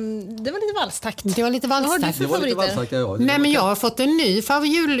 det var lite valstakt. Det var lite valstakt. Vad har du för favoriter? Nej, men jag har fått en ny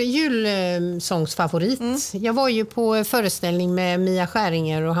julsångsfavorit. Jag var ju på föreställning med Mia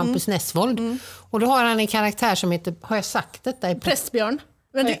Skäringer och Hampus Nessvold. Och då har han en karaktär som heter, har jag sagt detta? Prästbjörn.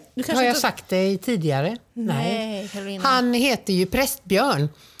 Men du kanske har jag inte... sagt det tidigare? Nej, Carolina. Han heter ju Prästbjörn.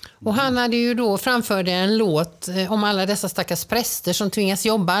 Och han hade ju då framförde en låt om alla dessa stackars präster som tvingas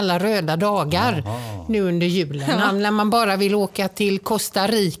jobba alla röda dagar nu under julen. När man bara vill åka till Costa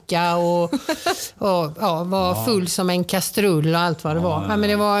Rica och vara full som en kastrull och allt vad det var. Ja, men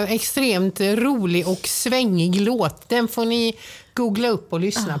det var extremt rolig och svängig låt. Den får ni googla upp och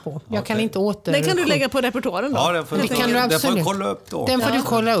lyssna på. Jag kan inte Den kan du lägga på repertoaren då? Ja, den får du kolla upp då. Den får du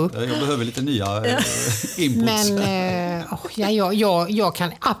kolla upp. Jag behöver lite nya inputs. Men jag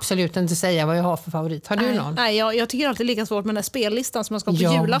kan absolut inte säga vad jag har för favorit. Har du någon? Nej, jag tycker alltid lika svårt med den där spellistan som man ska på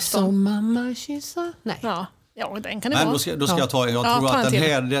julafton. Som mamma kyssa. Nej. Ja, den kan det Men vara. då ska jag ta en. Jag tror att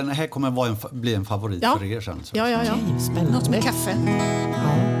den här kommer bli en favorit för er sen. Så. Ja. Spännande. Något med kaffe.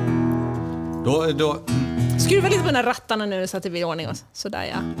 Då skruva lite på den här rattarna nu så att det blir i ordning.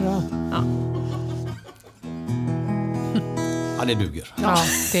 Sådär, ja. Ja, det duger. Ja,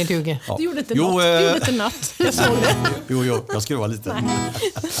 det duger. Ja. Du gjorde inte något. Jag såg det. Jo, jag skruvar lite.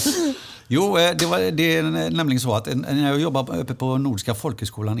 Det är nämligen så att när jag jobbar uppe på Nordiska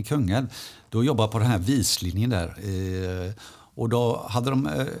folkhögskolan i Kungälv, då jobbar jag på den här vislinjen där. Och då hade de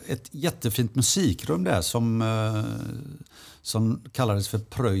ett jättefint musikrum där som kallades för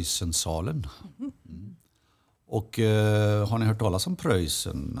Preussensalen. Och har ni hört talas om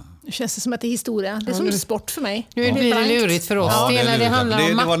Preussen? Det känns som att det är historia. Det är som sport för mig. Nu blir det lurigt för oss. Det handlar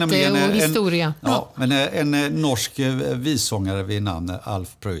om matte och historia. Men en norsk vissångare vid namn Alf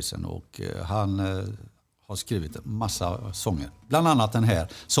Preussen. Och han har skrivit en massa sånger. Bland annat den här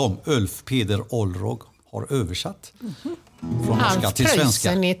som Ulf Peder Olrog har översatt. Från norska till svenska. Alf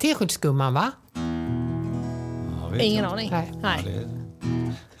Preussen är teskedsgumman, va? Ingen aning. Nej.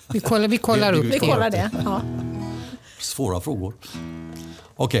 Vi kollar upp det. Vi kollar det. Ja. Svåra frågor.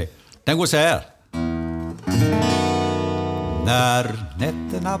 Okej, den går så här. När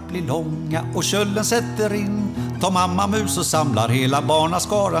nätterna blir långa och köllen sätter in, tar mamma mus och samlar hela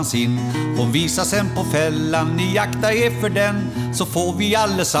barnaskaran sin. Hon visar sen på fällan, ni akta er för den, så får vi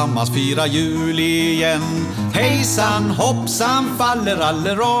allesammans fira jul igen. Hejsan, hoppsan, faller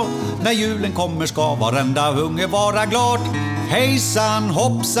allera, när julen kommer ska varenda unge vara glad. Hejsan,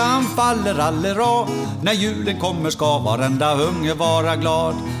 hoppsan, faller allera, när julen kommer ska varenda unge vara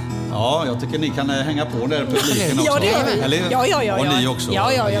glad. Ja, jag tycker ni kan hänga på där publiken också. Ja, det gör vi. Eller? Ja. Och ni också.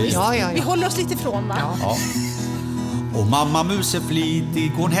 Ja. Vi håller oss lite ifrån, va? Ja. Och mamma mus är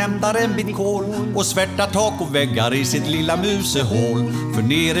flitig, hon hämtar en bit kol och svärtar tak och väggar i sitt lilla musehål. För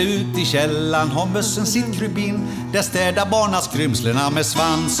nere ut i källan har mössen sitt krybin, där städar barnaskrymslena med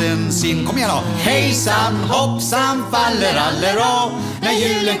svansen sin. Kom igen då! Hejsan, hoppsan, faller allera, när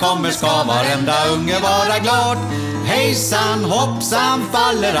julen kommer ska varenda unge vara glad. Hejsan, hoppsan,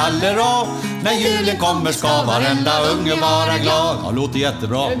 faller allera, när julen kommer ska varenda unge vara glad. Ja, låter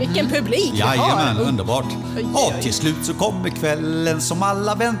jättebra. Vilken publik. Jajamän, underbart. Och till slut så kommer kvällen som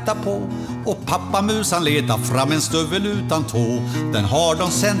alla väntar på. Och pappa musan letar fram en stövel utan tå. Den har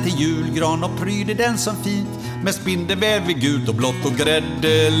de sen till julgran och pryder den som fint med spindelväv i gult och blått och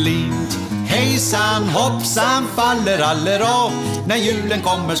gräddelint. Hejsan hoppsan faller allera, när julen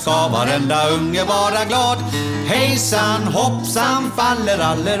kommer ska varenda unge vara glad. Hejsan hoppsan faller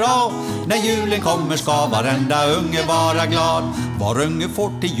allera, när julen kommer ska varenda unge vara glad. Var unge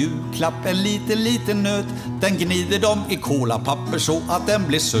får till julklapp en liten nöt, den gnider de i kolapapper så att den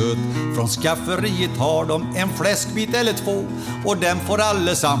blir söt. Från skafferiet har de en fläskbit eller två, och den får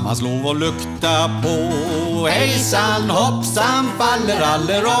allesammans lov att lukta på. Hejsan hoppsan faller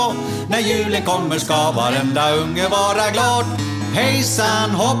allera, när julen kommer ska varenda unge vara glad.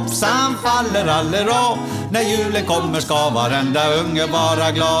 Hejsan hoppsan faller allera, när julen kommer ska varenda unge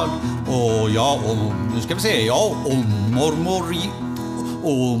vara glad. Och ja, och nu ska vi se, ja, och mormor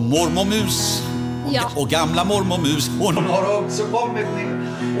mus. Och gamla mormor mus, hon har också kommit ner,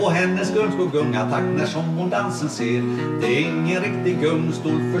 och hennes gungstol gunga tack när som hon dansen ser. Det är ingen riktig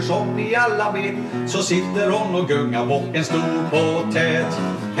gungstol, för som ni alla vet så sitter hon och gungar bocken stor på tät.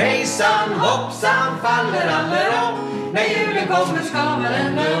 Hejsan hoppsan faller allera, när julen kommer ska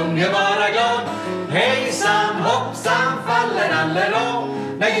varenda unge vara glad. Hejsan hoppsan faller allera,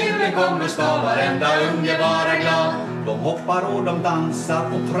 när julen kommer ska varenda unge vara glad. De hoppar och de dansar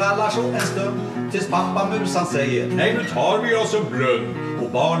och trallar så en stund, tills pappa musan säger nej, nu tar vi oss en brunn. Och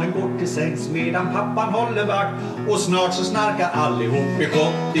barnen går till sängs medan pappan håller vakt, och snart så snarkar allihop i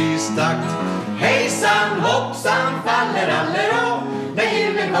gottis-takt. Hejsan hoppsan faller allera, när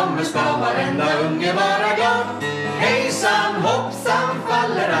julen kommer ska varenda unge vara glad. Hejsan hoppsan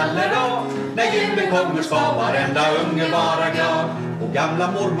faller allera, när julen kommer ska varenda unge vara glad. Och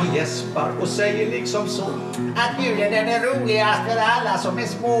gamla mormor gäspar och säger liksom så, att julen är den roligaste för alla som är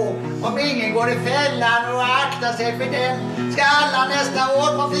små. Om ingen går i fällan och aktar sig för den, ska alla nästa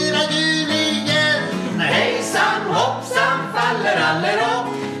år få fira jul igen. Hejsan hoppsan faller allera,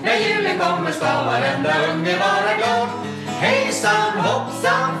 när julen kommer ska varenda unge vara glad. Hejsan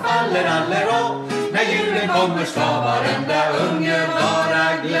hoppsan faller allera, när julen kommer ska varenda unge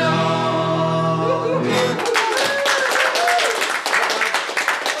vara glad.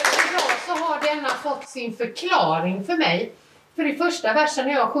 Så har denna fått sin förklaring för mig. För i första versen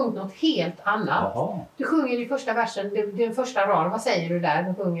har jag sjungit något helt annat. Jaha. Du sjunger i första versen, den första raden, vad säger du där?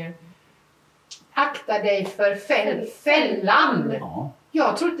 Du sjunger akta dig för fällan. Ja. Jag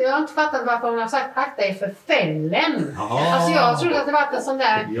har inte fattat varför hon har sagt akta dig för fällen. Alltså jag trodde att det var en sån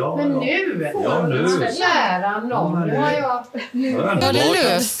där, men nu får man lära någon. Nu har jag det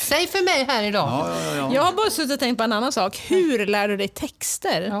löst sig för mig här idag. Ja. Jag har bara suttit och tänkt på en annan sak. Hur lär du dig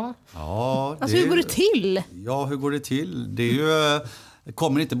texter? Ja, alltså hur går det till? Ja, hur går det till? Det är ju... Det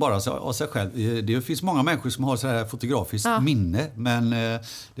kommer inte bara av sig själv. Det finns många människor som har så här fotografiskt minne, men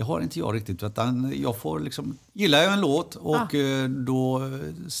det har inte jag riktigt. Utan jag får liksom, gillar jag en låt och då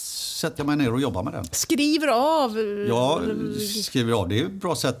sätter jag mig ner och jobbar med den. Skriver av? Ja, skriver av. Det är ett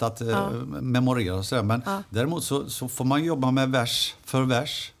bra sätt att memorera och sådär. Men däremot så får man jobba med vers för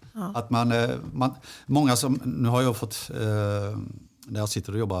vers. Att man, många som, nu har jag fått, när jag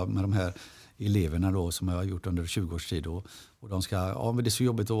sitter och jobbar med de här eleverna då, som jag har gjort under 20 års tid och de ska, men det är så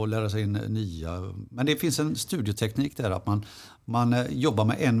jobbigt att lära sig nya. Men det finns en studieteknik där att man jobbar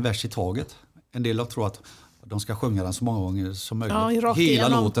med en vers i taget. En del tror att de ska sjunga den så många gånger som möjligt. Hela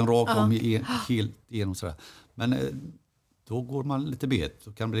igenom. Låten rakt om helt igenom sådär. Men då går man lite bet,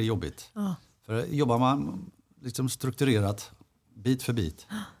 då kan det bli jobbigt. För jobbar man liksom strukturerat bit för bit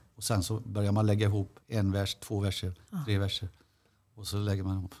och sen så börjar man lägga ihop en vers, 2 verser, 3 verser. Och så lägger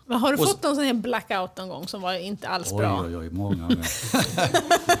man upp. Men har du fått någon sån här blackout någon gång som var inte alls bra? Oj, många.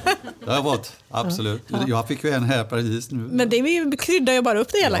 Det har varit, absolut. Ja. Jag fick ju en här precis nu. Men det kryddar ju bara upp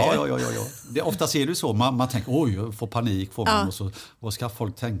det hela. Ja. Ofta ser du så. Man tänker, oj, jag får panik. Får man, och så, vad ska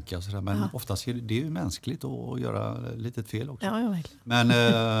folk tänka? Så där. Men ofta ser det är ju mänskligt att göra lite fel också. Ja, verkligen. Men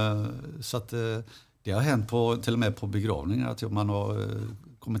så att det har hänt till och med på begravningar att man har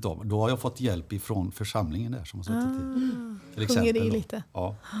kommit av. Då har jag fått hjälp ifrån församlingen där som har suttit till exempel. Sjunger i lite.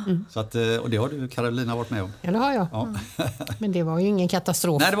 Ja. Så att, och det har du, Carolina, varit med om. Ja, det har jag. Ja. Men det var ju ingen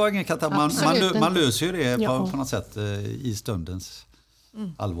katastrof. Nej, det var ingen katastrof. Man löser ju det på något sätt i stundens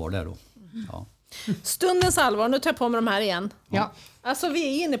allvar där då. Ja. Stundens allvar, nu tar jag på mig de här igen. Ja. Alltså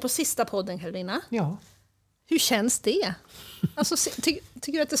vi är inne på sista podden, Carolina. Ja. Hur känns det? Alltså,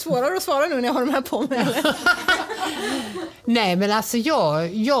 tycker du att det är svårare att svara nu när jag har de här på mig? Eller? Nej, men alltså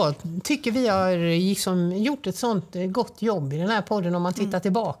jag tycker vi har liksom gjort ett sånt gott jobb i den här podden om man tittar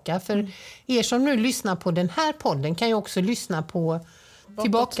tillbaka. För er som nu lyssnar på den här podden kan ju också lyssna på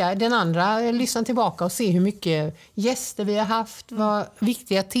tillbaka, den andra, lyssna tillbaka och se hur mycket gäster vi har haft, vad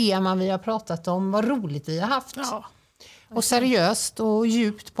viktiga teman vi har pratat om, vad roligt vi har haft. Ja. Och seriöst och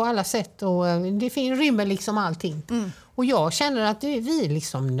djupt på alla sätt. Och det rymmer liksom allting. Och jag känner att vi är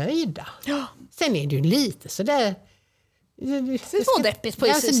liksom nöjda. Ja. Sen är det ju lite sådär... Det är smådeppigt på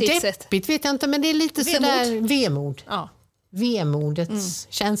sitt sätt. Deppigt vet jag inte, men det är lite sådär vemod. Ja. Vemodets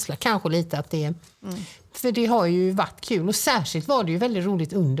känsla, kanske lite att det är... För det har ju varit kul. Och särskilt var det ju väldigt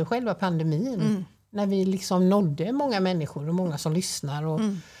roligt under själva pandemin. När vi liksom nådde många människor och många som lyssnar. Och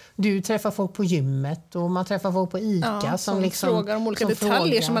du träffar folk på gymmet och man träffar folk på ICA som liksom, frågar om olika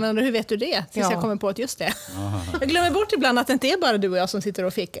detaljer som man undrar, hur vet du det? Tills jag kommer på att just det. Jag glömmer bort ibland att det inte är bara du och jag som sitter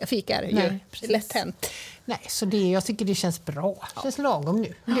och fikar. Nej, det är lätt hänt. Nej, så jag tycker det känns bra. Det känns lagom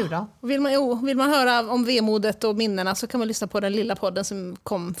nu. Du då? Vill man höra om vemodet och minnena så kan man lyssna på den lilla podden som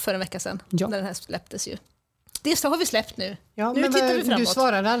kom för en vecka sedan. Ja. När den här släpptes ju. Det har vi släppt nu. Ja, nu men tittar vi framåt. Du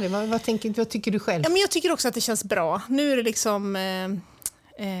svarade aldrig. Vad tycker du själv? Ja, men jag tycker också att det känns bra. Nu är det liksom... men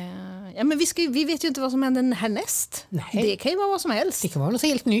vi vet ju inte vad som händer härnäst. Nej. Det kan ju vara vad som helst. Det kan vara något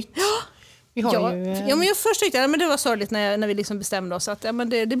helt nytt. Ja. Men jag först tyckte att det var sorgligt när vi liksom bestämde oss att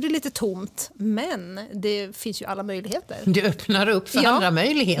det blir lite tomt. Men det finns ju alla möjligheter. Det öppnar upp för andra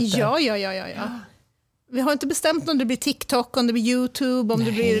möjligheter. Ja. Vi har inte bestämt om det blir TikTok, om det blir YouTube, om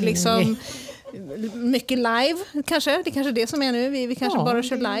det blir liksom... Mycket live kanske. Det är kanske det som är nu. Vi kanske bara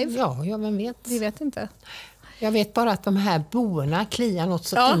kör live. Ja, vem vet. Vi vet inte. Jag vet bara att de här boorna kliar något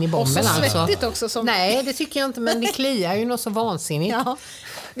så in i bomben. Och så svettigt också. Som... Nej, det tycker jag inte, men det kliar ju något så vansinnigt. Ja.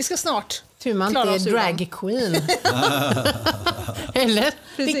 Vi ska snart tur man inte är drag queen. Eller?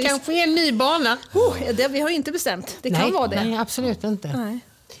 Precis. Det kanske är en ny bana. Vi har ju inte bestämt. Det kan vara det. Nej, absolut inte. Nej.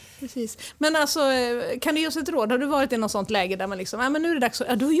 Precis. Men alltså, kan du ge oss ett råd? Har du varit i något sånt läge där man liksom, men nu är det dags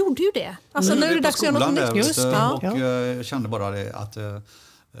att... du gjorde ju det. Alltså, nu är det dags att göra något nytt. Jag kände bara det att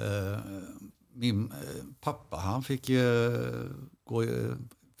min pappa, han fick gå...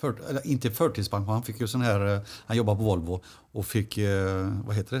 inte förtidspension, han fick ju sån här... Han jobbar på Volvo och fick...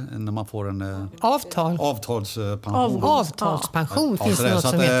 vad heter det? När man får en... Avtalspension. Avtalspension finns det något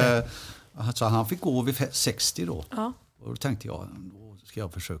som heter. Så han fick gå vid 60 då. Ja. Och då tänkte jag... ska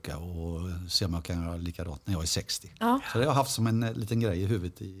jag försöka och se om jag kan göra likadant när jag är 60. Ja. Så det har jag haft som en liten grej i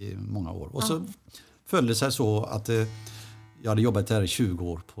huvudet i många år. Och så följde det sig så att jag hade jobbat där i 20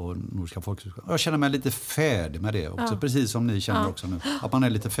 år på Nordiska folkhögskolan. Jag känner mig lite färdig med det också, precis som ni känner också nu. Att man är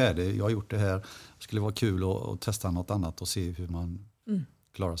lite färdig. Jag har gjort det här. Det skulle vara kul att testa något annat och se hur man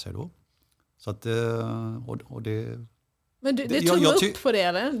klarar sig då. Så att, och det... Men det tog upp på det,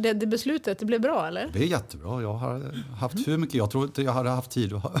 eller? Det beslutet, det blev bra, eller? Det är jättebra. Jag har haft hur mycket... Jag tror inte jag hade haft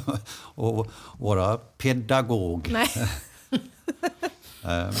tid att vara pedda-gog. Nej.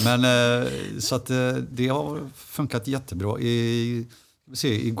 Men så att det har funkat jättebra.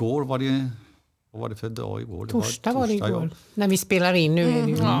 Igår var det... Vad var det för dag igår? Torsdag var det igår. När vi spelar in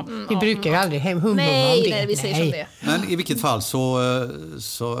nu. Vi brukar ju aldrig humma om det. Nej, vi säger som det. Men i vilket fall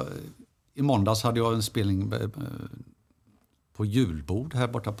så i måndags hade jag en spelning på julbord här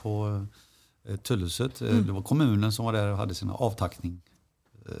borta på Tullhuset. Det var kommunen som var där och hade sina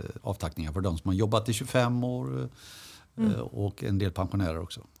avtackningar för de som har jobbat i 25 år och en del pensionärer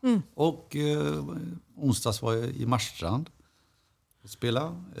också. Och onsdags var jag i Marstrand och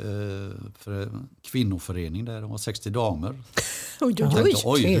spelade för kvinnoförening där. De var 60 damer.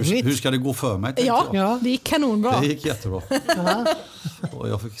 Hur ska det gå för mig? Ja, det gick kanonbra. Det gick jättebra. Och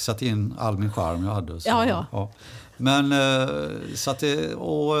jag fick sätta in all min charm jag hade. Så, ja. Men så att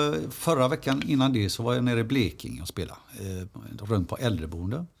och förra veckan innan det så var jag nere i Blekinge och spelade runt på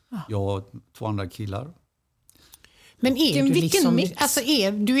äldreboende. Jag och 2 andra killar. Men är du liksom, alltså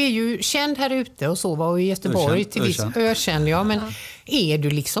du är ju känd här ute och så var i Göteborg ö-känd, ja, men är du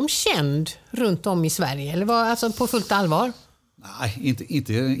liksom känd runt om i Sverige eller alltså på fullt allvar? Nej,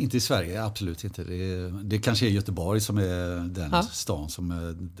 inte i Sverige, absolut inte. Det kanske är Göteborg som är den stan som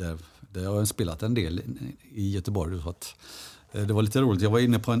där jag har spelat en del i Göteborg. Så att, det var lite roligt. Jag var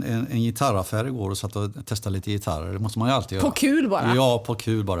inne på en gitarraffär igår och satt och testade lite gitarrer. Det måste man ju alltid göra. På kul bara? Ja, på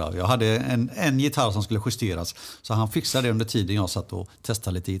kul bara. Jag hade en gitarr som skulle justeras. Så han fixade det under tiden jag satt och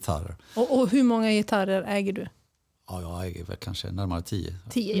testade lite gitarrer. Och hur många gitarrer äger du? Ja, jag äger väl kanske närmare 10.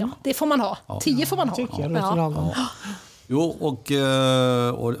 10, ja. Det får man ha. 10 får man ha. Tycker jag låter lagom. Jo, och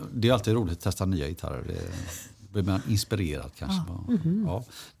det är alltid roligt att testa nya gitarrer. Det blir man inspirerad kanske. Ja.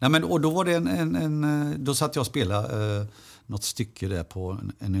 Nej, men, och då var det då satt jag och spelade något stycke där på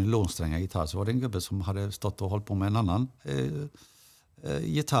en nylonsträngad gitarr. Så var det en gubbe som hade stått och hållit på med en annan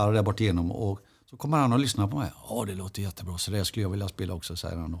gitarr där bort igenom. Och så kommer han och lyssnar på mig. Det låter jättebra, så det skulle jag vilja spela också,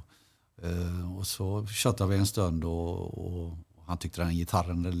 säger han då. Och så tjötade vi en stund och han tyckte den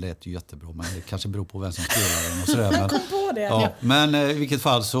gitarren det lät ju jättebra, men det kanske beror på vem som spelar den och sådär. Han kom på det. Ja, men i vilket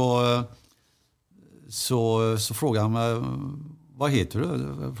fall så frågade han mig, vad heter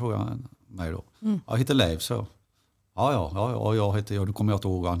du? Frågade han mig då. Jag heter Leif, så. Ja, jag heter, du kommer jag inte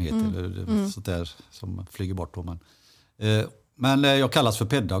ihåg vad han heter, eller sånt där som flyger bort då. Men jag kallas för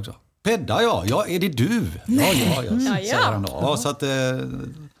Pedda också. Pedda, ja, är det du? Ja, säger han då. Ja, så att,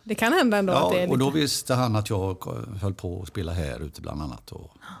 det kan hända ändå att det är lite... och då visste han att jag höll på att spela här ute bland annat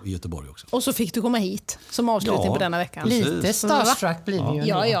och i Göteborg också. Och så fick du komma hit som avslutning på denna veckan. Precis. Lite starstruck blir vi ju.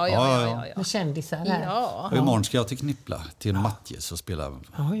 Ja. Med kändisar här. Ja. Och imorgon ska jag till Knippla till Matjes och spela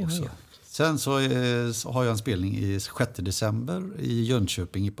också. Sen så har jag en spelning i 6 december i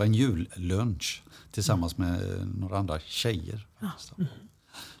Jönköping på en jullunch tillsammans med några andra tjejer.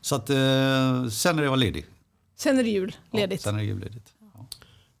 Så att sen är jag ledig. Sen är det julledigt. Sen är det julledigt. Ja.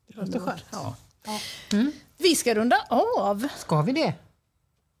 Det låter skönt. Ja. Vi ska runda av. Ska vi det?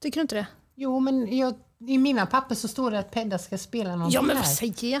 Tycker du inte det? Jo, men i mina papper så står det att Pedda ska spela någon. Ja, men vad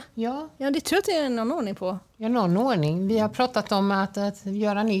säger jag? Ja, det tror jag att det är någon ordning på. Ja, någon ordning. Vi har pratat om att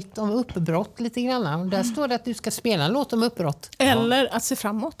göra nytt om uppbrott lite grann. Och där står det att du ska spela en låt om uppbrott. Eller att se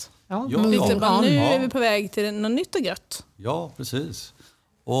framåt. Ja, Nu är vi på väg till något nytt och gött. Ja, precis.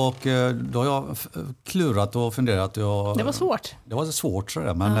 Och då har jag klurat och funderat. Det var svårt. Det var svårt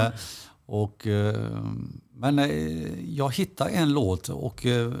sådär, men... Men jag hittade en låt och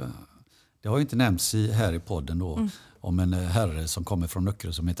det har ju inte nämnts här i podden då om en herre som kommer från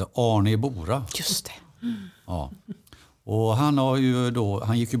Nöckerö som heter Arne Bora. Just det. Ja. Och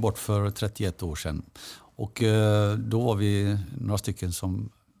han gick ju bort för 31 år sedan. Och då var vi några stycken som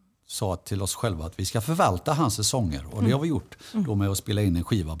sa till oss själva att vi ska förvalta hans sånger. Och det har vi gjort då med att spela in en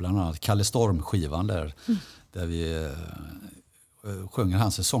skiva, bland annat Kalle Storm-skivan där vi sjunger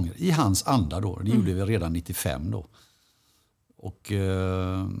hans sånger i hans anda då. Det gjorde vi redan 95 då. Och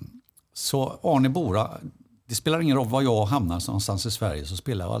så Arne Bora, det spelar ingen roll var jag hamnar någonstans i Sverige, så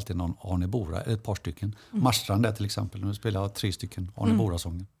spelar jag alltid någon Arne Bora, ett par stycken. Marstrand där till exempel, nu spelar jag 3 stycken Arne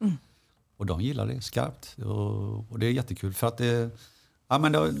Bora-sånger. Och de gillar det skarpt och det är jättekul för att det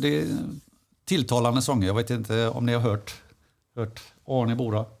är tilltalande sånger. Jag vet inte om ni har hört Arne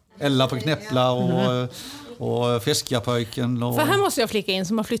Bora. Ella på Knäppla och Fiskapojken. Och... För här måste jag flika in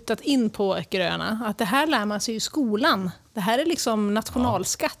som har flyttat in på Öckeröarna att det här lär man sig i skolan. Det här är liksom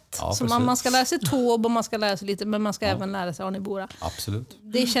nationalskatt. Ja, så man ska lära sig Taube och man ska lära sig lite, men man ska även lära sig Arne Bora. Absolut.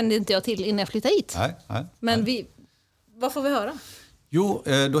 Det kände inte jag till innan jag flyttade hit. Nej. Men vad får vi höra? Jo,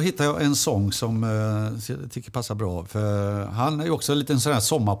 då hittar jag en sång som jag tycker passar bra. För han är ju också en liten sån här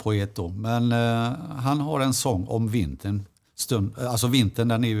sommarpoet då. Men han har en sång om vintern. Alltså vintern,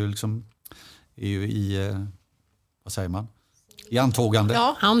 den är ju liksom i vad säger man? I antågande.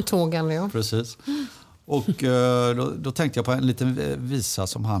 Ja, antågande, ja. Precis. Och då tänkte jag på en liten visa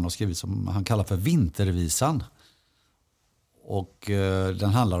som han har skrivit som han kallar för Vintervisan. Och den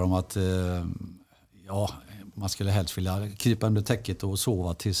handlar om att man skulle helst vilja krypa under täcket och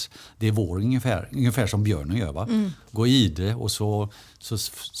sova tills det är vår ungefär som björnen gör, va? Gå i det och så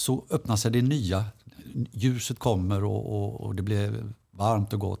öppnar sig det nya. Ljuset kommer och det blir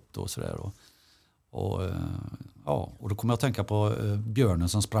varmt och gott och sådär. Och då kommer jag att tänka på björnen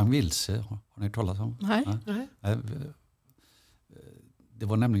som sprang vilse. Har ni hört talas om? Nej. Det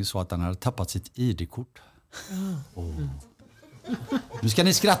var nämligen så att den hade tappat sitt ID-kort. Nu ska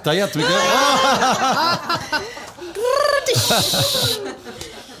ni skratta jättemycket.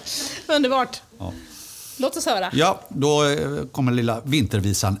 Underbart. Ja. Låt oss höra. Ja, då kommer lilla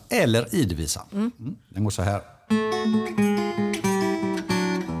vintervisan eller idvisan. Den går så här.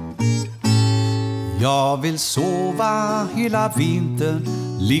 Jag vill sova hela vintern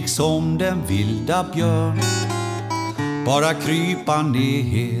liksom den vilda björn. Bara krypa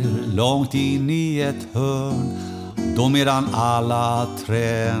ner långt in i ett hörn. Då medan alla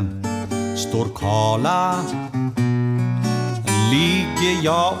träd står kala ligger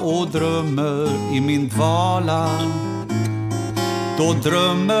jag och drömmer i min dvala. Då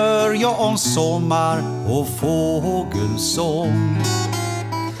drömmer jag om sommar och fågelsång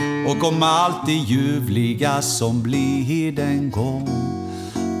och om allt det ljuvliga som blir en gång.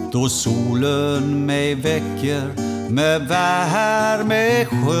 Då solen mig väcker med värme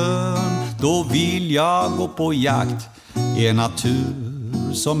skön, då vill jag gå på jakt i en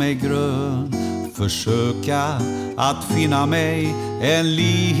natur som är grön. Försöka att finna mig en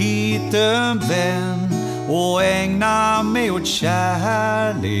liten vän och ägna mig åt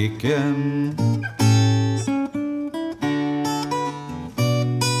kärleken.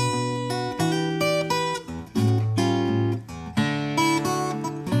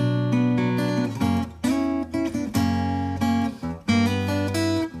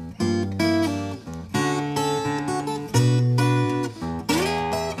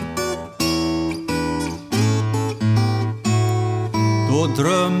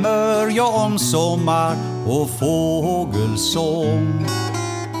 drömmer jag om sommar och fågelsång.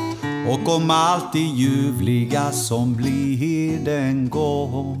 Och om allt det ljuvliga som blir en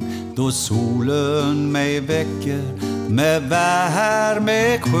gång, då solen mig väcker med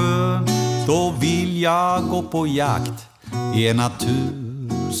värme skön, då vill jag gå på jakt i en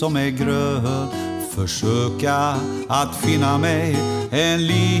natur som är grön. Försöka att finna mig en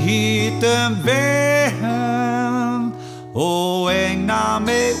liten vän och ägna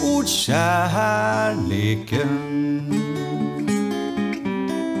mig åt kärleken.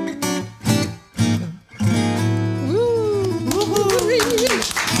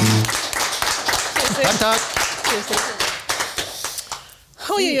 Tack.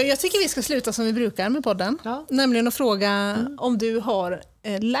 Oj, jag tycker vi ska sluta som vi brukar med podden. Ja. Nämligen att fråga om du har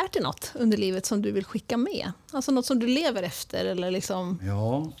lärt dig något under livet som du vill skicka med. Alltså något som du lever efter. Eller liksom...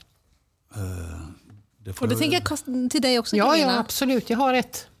 Ja. Och det tänker jag till dig också. Ja, absolut. Jag har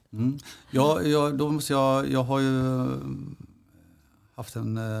ett. Jag har ju haft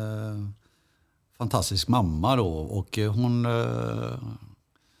en fantastisk mamma då. Och hon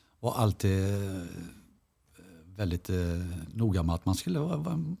var alltid väldigt noga med att man skulle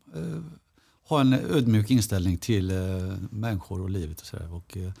ha en ödmjuk inställning till människor och livet och sådär.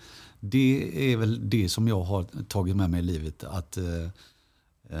 Och det är väl det som jag har tagit med mig i livet,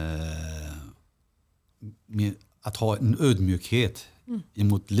 att ha en ödmjukhet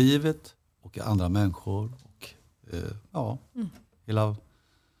emot livet och andra människor och hela.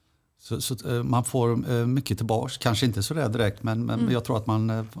 Så man får mycket tillbaks, kanske inte så där direkt, men jag tror att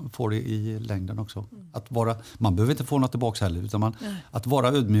man får det i längden också. Man behöver inte få något tillbaks heller, utan att vara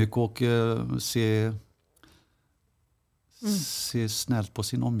ödmjuk och se snällt på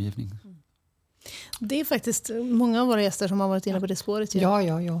sin omgivning. Det är faktiskt många av våra gäster som har varit inne på det spåret.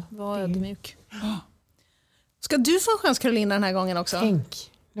 Ja. Var ödmjuk. Ska du få en chans, Carolina, den här gången också?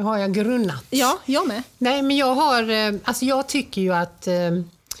 Tänk, nu har jag grunnat. Ja, jag med. Nej, men jag tycker ju att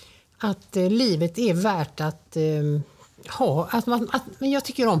livet är värt att ha. Men jag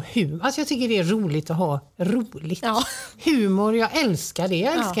tycker om humor. Alltså jag tycker det är roligt att ha roligt. Ja. Humor, jag älskar det.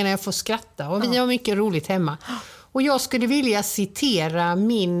 Jag älskar när jag får skratta. Och vi har mycket roligt hemma. Och jag skulle vilja citera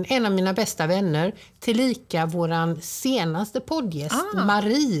en av mina bästa vänner, tillika våran senaste poddgäst,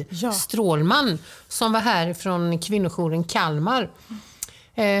 Marie Strålman, som var här från kvinnojouren Kalmar.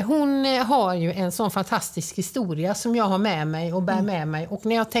 Hon har ju en sån fantastisk historia som jag har med mig och bär med mig. Och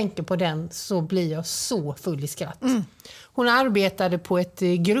när jag tänker på den så blir jag så full i skratt. Hon arbetade på ett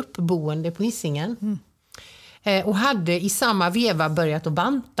gruppboende på Hisingen. Och hade i samma veva börjat att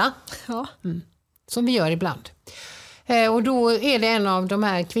banta. Ja. Som vi gör ibland. Och då är det en av de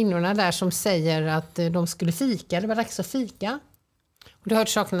här kvinnorna där som säger att de skulle fika. Det var dags att fika. Och det har hört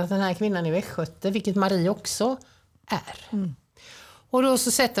saken att den här kvinnan är västgöte, vilket Marie också är. Och då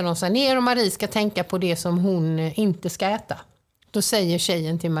så sätter de sig ner och Marie ska tänka på det som hon inte ska äta. Då säger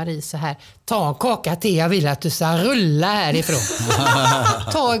tjejen till Marie så här: ta en kaka till, jag vill att du ska rulla härifrån.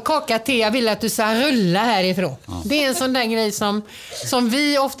 Ta en kaka till, jag vill att du ska rulla härifrån. Ja. Det är en sån där grej som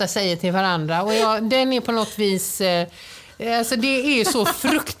vi ofta säger till varandra. Och den är på något vis... Alltså det är så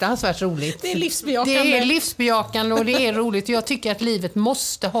fruktansvärt roligt. Det är livsbejakande. Det är livsbejakande och det är roligt. Jag tycker att livet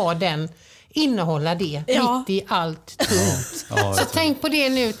måste ha innehålla det mitt i allt tungt. Så tänk på det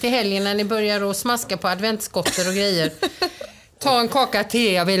nu till helgen när ni börjar att smaska på adventsskotter och grejer. Ta en kaka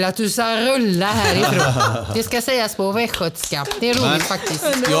till, jag vill att du ska rulla härifrån. Det ska sägas på västgötska. Det är roligt faktiskt.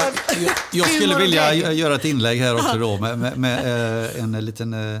 Jag skulle vilja göra ett inlägg här också då med en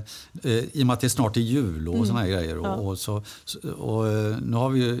liten i och med att det snart är jul och såna här grejer och nu har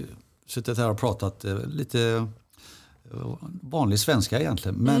vi ju suttit här och pratat lite vanlig svenska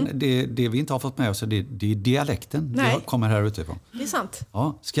egentligen, men det vi inte har fått med oss det är dialekten. Det kommer här utifrån. Det är sant.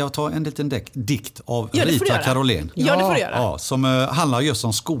 Ja, ska jag ta en liten dikt av Rita Karolén? Ja, det får du göra. Ja, som handlar just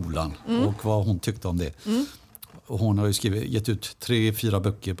om skolan och vad hon tyckte om det. Och hon har ju gett ut 3-4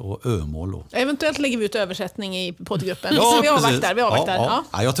 böcker på ömål. Eventuellt lägger vi ut översättning i poddgruppen. Ja, så vi avvaktar.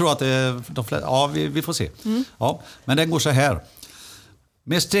 Ja, jag tror att de flesta, vi får se. Ja, men den går så här.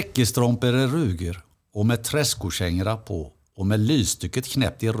 Med stäckestromper i ruger och med träskokängor på och med lysstycket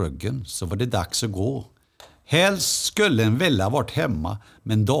knäppt i ryggen så var det dags att gå. Helst skulle en välla varit hemma,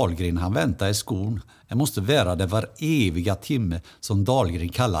 men Dahlgren han väntar i skon. Jag måste vara det var eviga timme som Dahlgren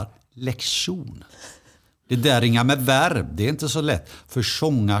kallar lektion. Det där inga med verb, det är inte så lätt. För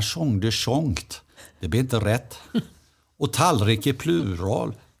sångde sångt, det blir inte rätt. Och tallrik i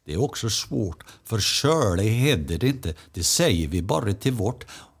plural, det är också svårt. För körle hedder det inte, det säger vi bara till vårt.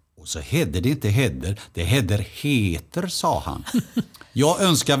 Och så hedder det inte hedder, det hedder heter, sa han. Jag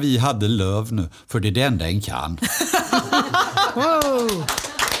önskar vi hade löv nu, för det är det enda en kan. Wow.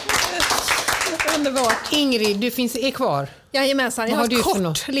 Underbart. Ingrid, du är kvar. Jajamensan, jag har ett kort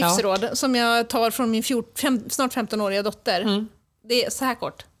något? livsråd som jag tar från min snart 15-åriga dotter. Det är så här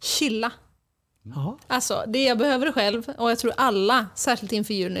kort. Chilla. Ja. Alltså, det jag behöver själv, och jag tror alla, särskilt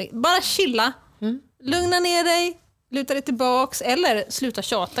inför jul, bara chilla. Lugna ner dig, luta dig tillbaks, eller sluta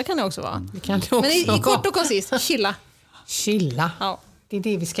tjata kan det också vara. Det kan det också. Men i kort och koncist, chilla. Chilla. Ja. Det är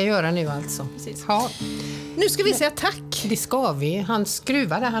det vi ska göra nu alltså. Precis. Ja. Nu ska vi säga tack. Det ska vi. Han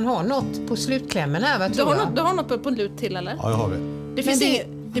skruvar där. Han har något på slutklämmen här. Du har något på lut till, eller? Ja, det har vi. Det finns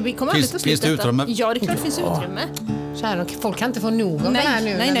det kommer aldrig ta slut. Finns det utrymme? Ja, det är klart det finns utrymme. Kära, folk kan inte få nog om det här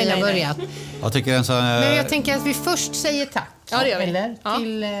nu när vi har börjat. Jag tycker Men jag tänker att vi först säger tack. Ja, det gör vi. Eller,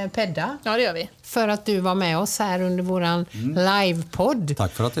 till Pedda. Ja, det gör vi. För att du var med oss här under våran livepodd.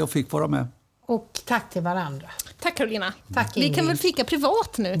 Tack för att jag fick vara med. Och tack till varandra. Tack Carolina. Tack, vi kan väl fika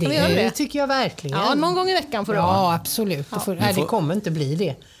privat nu? Kan vi göra Det det? tycker jag verkligen. Ja, någon gång i veckan får det vara. Ja, absolut. Nej, det kommer inte bli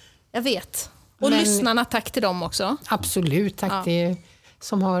det. Jag vet. Och lyssnarna, tack till dem också. Absolut, tack till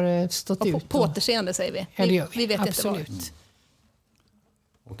som har stått ut. På återseende säger vi. Ja, det gör vi. Vi vet absolut. inte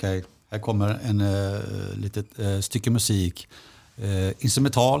vad. Okej, här kommer en litet stycke musik.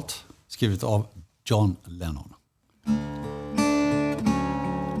 Instrumentalt, skrivet av John Lennon.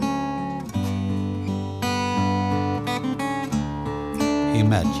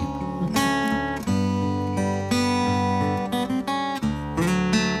 Imagine.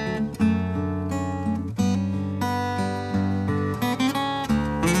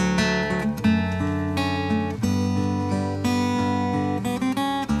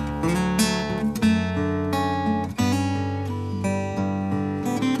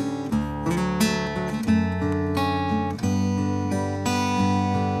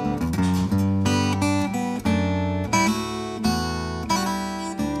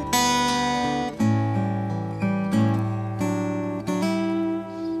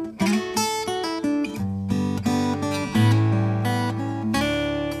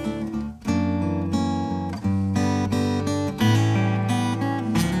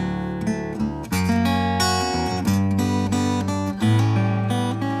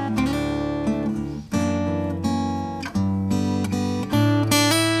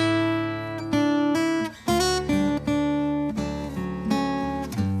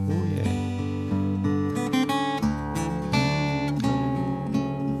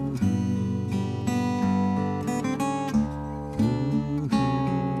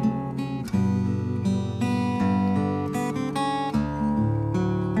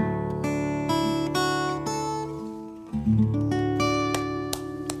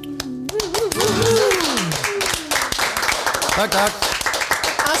 Tack.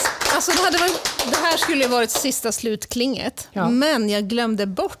 Alltså det här skulle ju varit sista slutklinget. Ja. Men jag glömde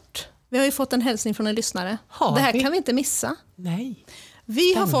bort. Vi har ju fått en hälsning från en lyssnare. Det här kan vi inte missa. Nej.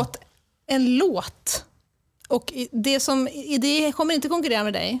 Vi har fått en låt. Och det kommer inte konkurrera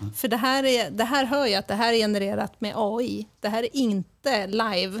med dig. För det här hör jag att det här är genererat med AI. Det här är inte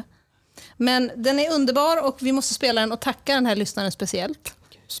live. Men den är underbar och vi måste spela den och tacka den här lyssnaren speciellt.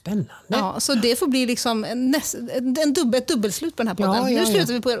 Spännande. Ja, så det får bli liksom ett dubbelslut på den här podden. Nu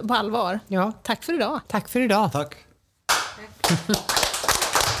slutar vi på allvar. Ja. Tack för idag. Tack för idag. Tack.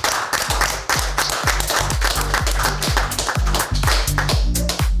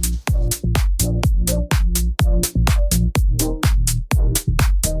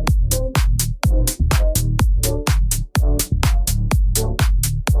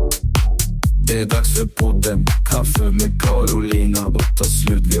 Det är dags för podden, kaffe med Carolina och ta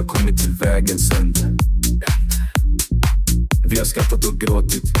slut, vi har kommit till vägens ände. Vi har skrattat och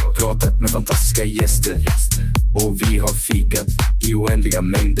gråtit, pratat med fantastiska gäster. Och vi har fikat i oändliga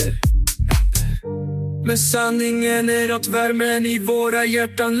mängder. Men sanningen är att värmen i våra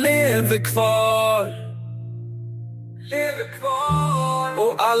hjärtan lever kvar.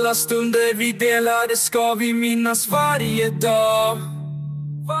 Och alla stunder vi delade ska vi minnas varje dag.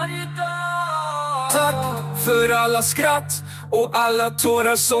 Tack för alla skratt och alla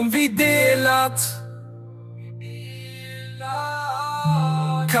tårar som vi delat.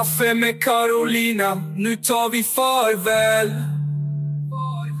 Kaffe med Carolina, nu tar vi farväl.